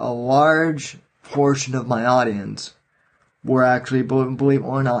 2015, a large portion of my audience were actually, believe it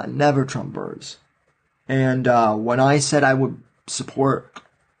or not, never Trumpers. And when I said I would support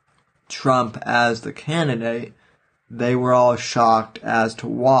Trump as the candidate, they were all shocked as to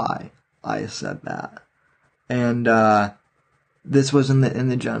why I said that. And this was in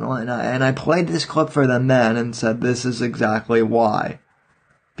the general, and I played this clip for them then and said this is exactly why.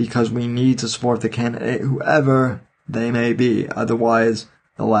 Because we need to support the candidate, whoever they may be. Otherwise,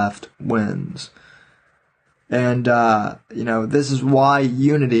 the left wins. And, this is why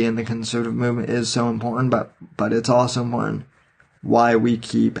unity in the conservative movement is so important, but it's also important why we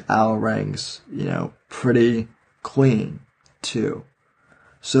keep our ranks, pretty clean, too.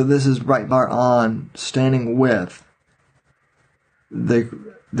 So this is Breitbart on standing with the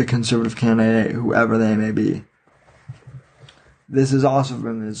conservative candidate, whoever they may be. This is also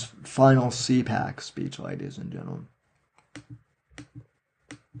from his final CPAC speech, ladies and gentlemen.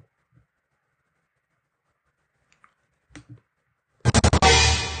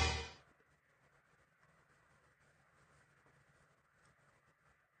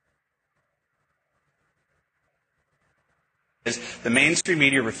 The mainstream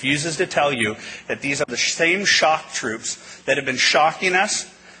media refuses to tell you that these are the same shock troops that have been shocking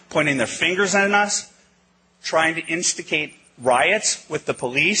us, pointing their fingers at us, trying to instigate riots with the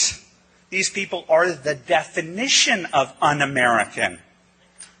police. These people are the definition of un-American.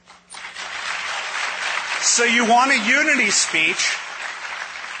 So you want a unity speech?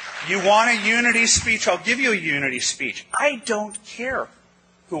 You want a unity speech? I'll give you a unity speech. I don't care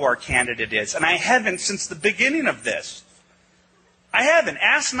who our candidate is, and I haven't since the beginning of this. I haven't.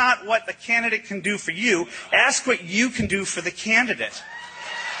 Ask not what the candidate can do for you. Ask what you can do for the candidate.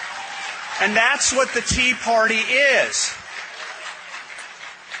 And that's what the Tea Party is.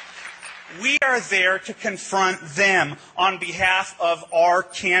 We are there to confront them on behalf of our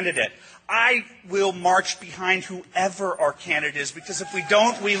candidate. I will march behind whoever our candidate is, because if we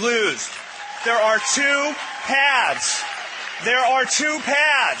don't, we lose. There are two paths. There are two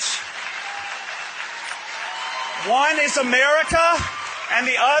paths. One is America, and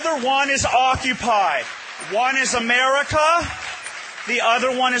the other one is Occupy. One is America, the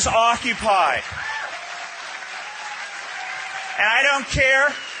other one is Occupy. And I don't care.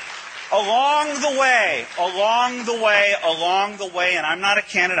 Along the way, and I'm not a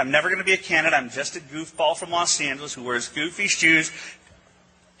candidate, I'm never going to be a candidate, I'm just a goofball from Los Angeles who wears goofy shoes,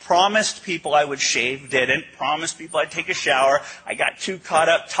 promised people I would shave, didn't, promised people I'd take a shower, I got too caught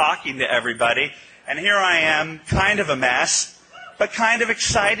up talking to everybody, and here I am, kind of a mess, but kind of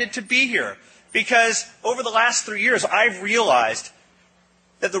excited to be here. Because over the last 3 years, I've realized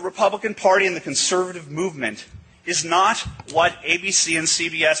that the Republican Party and the conservative movement is not what ABC and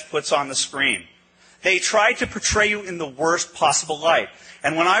CBS puts on the screen. They try to portray you in the worst possible light.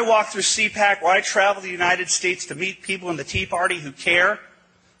 And when I walk through CPAC, where I travel the United States to meet people in the Tea Party who care,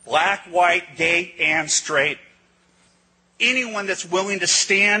 black, white, gay, and straight, anyone that's willing to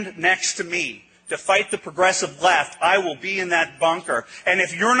stand next to me to fight the progressive left, I will be in that bunker. And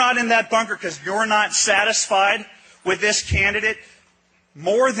if you're not in that bunker because you're not satisfied with this candidate,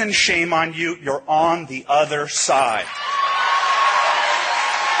 more than shame on you, you're on the other side.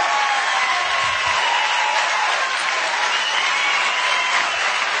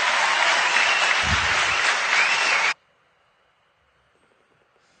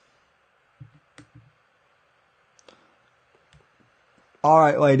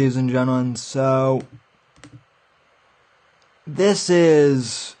 Alright, ladies and gentlemen, so this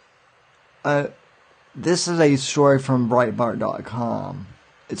is a story from Breitbart.com.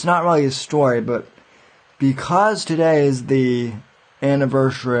 It's not really a story, but because today is the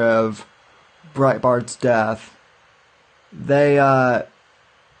anniversary of Breitbart's death, they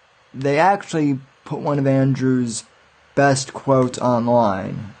actually put one of Andrew's best quotes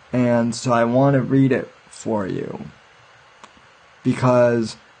online, and so I want to read it for you,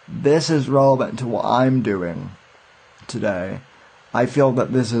 because this is relevant to what I'm doing today. I feel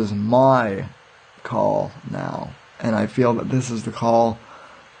that this is my call now, and I feel that this is the call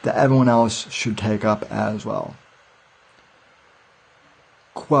that everyone else should take up as well.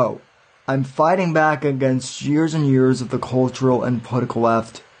 Quote, I'm fighting back against years and years of the cultural and political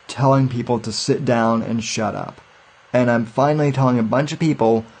left telling people to sit down and shut up. And I'm finally telling a bunch of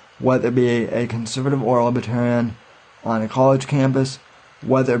people, whether it be a conservative or a libertarian on a college campus,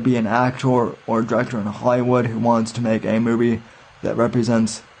 whether it be an actor or director in Hollywood who wants to make a movie that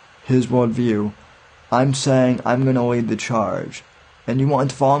represents his worldview, I'm saying I'm going to lead the charge. And you want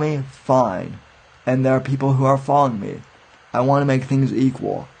to follow me? Fine. And there are people who are following me. I want to make things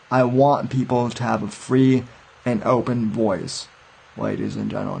equal. I want people to have a free and open voice, ladies and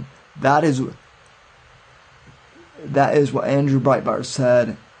gentlemen. That is what Andrew Breitbart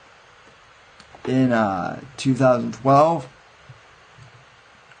said in 2012.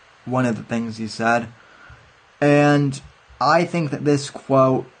 One of the things he said. And I think that this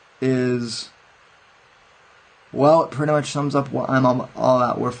quote is, well, it pretty much sums up what I'm all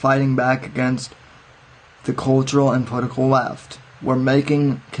about. We're fighting back against the cultural and political left. We're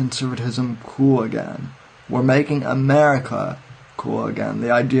making conservatism cool again. We're making America cool again. The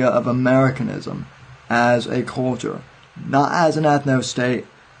idea of Americanism as a culture. Not as an ethno-state,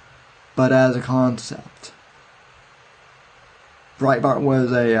 but as a concept. Breitbart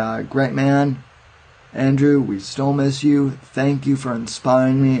was a great man. Andrew, we still miss you. Thank you for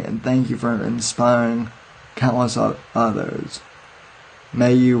inspiring me, and thank you for inspiring countless others.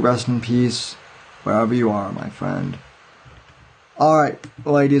 May you rest in peace wherever you are, my friend. Alright,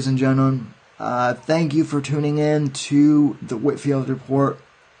 ladies and gentlemen, thank you for tuning in to the Whitfield Report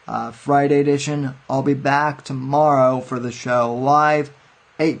Friday edition. I'll be back tomorrow for the show live,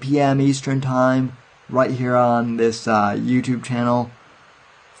 8 p.m. Eastern Time, right here on this YouTube channel.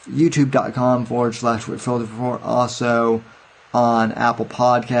 youtube.com/Whitfield Report. Also on Apple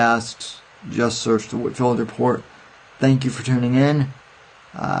Podcasts, just search the Whitfield Report. Thank you for tuning in.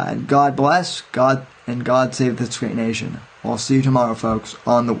 And God bless, God save this great nation. I'll see you tomorrow, folks,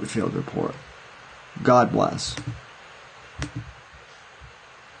 on the Whitfield Report. God bless.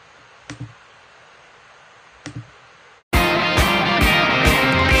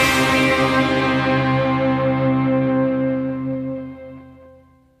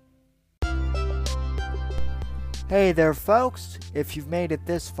 Hey there, folks. If you've made it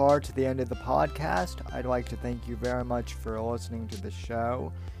this far to the end of the podcast, I'd like to thank you very much for listening to the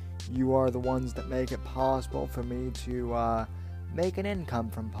show. You are the ones that make it possible for me to make an income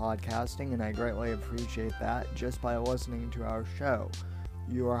from podcasting, and I greatly appreciate that just by listening to our show.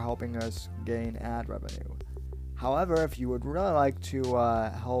 You are helping us gain ad revenue. However, if you would really like to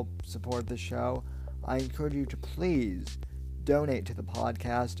help support the show, I encourage you to please donate to the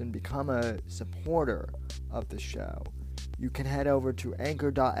podcast and become a supporter of the show. You can head over to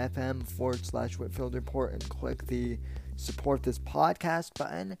anchor.fm/Whitfield Report and click the support this podcast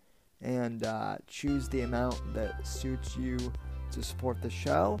button and choose the amount that suits you to support the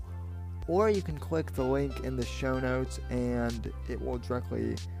show. Or you can click the link in the show notes and it will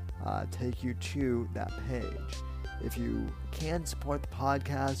directly take you to that page. If you can support the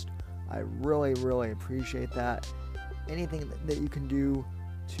podcast, I really, really appreciate that. Anything that you can do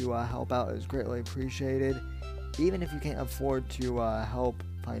to help out is greatly appreciated. Even if you can't afford to help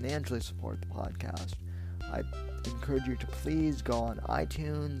financially support the podcast, I encourage you to please go on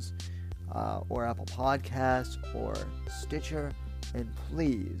iTunes or Apple Podcasts or Stitcher and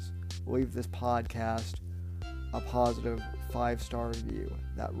please leave this podcast a positive 5-star review.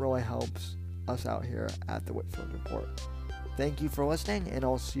 That really helps us out here at the Whitfield Report. Thank you for listening, and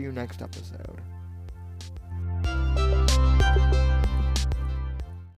I'll see you next episode.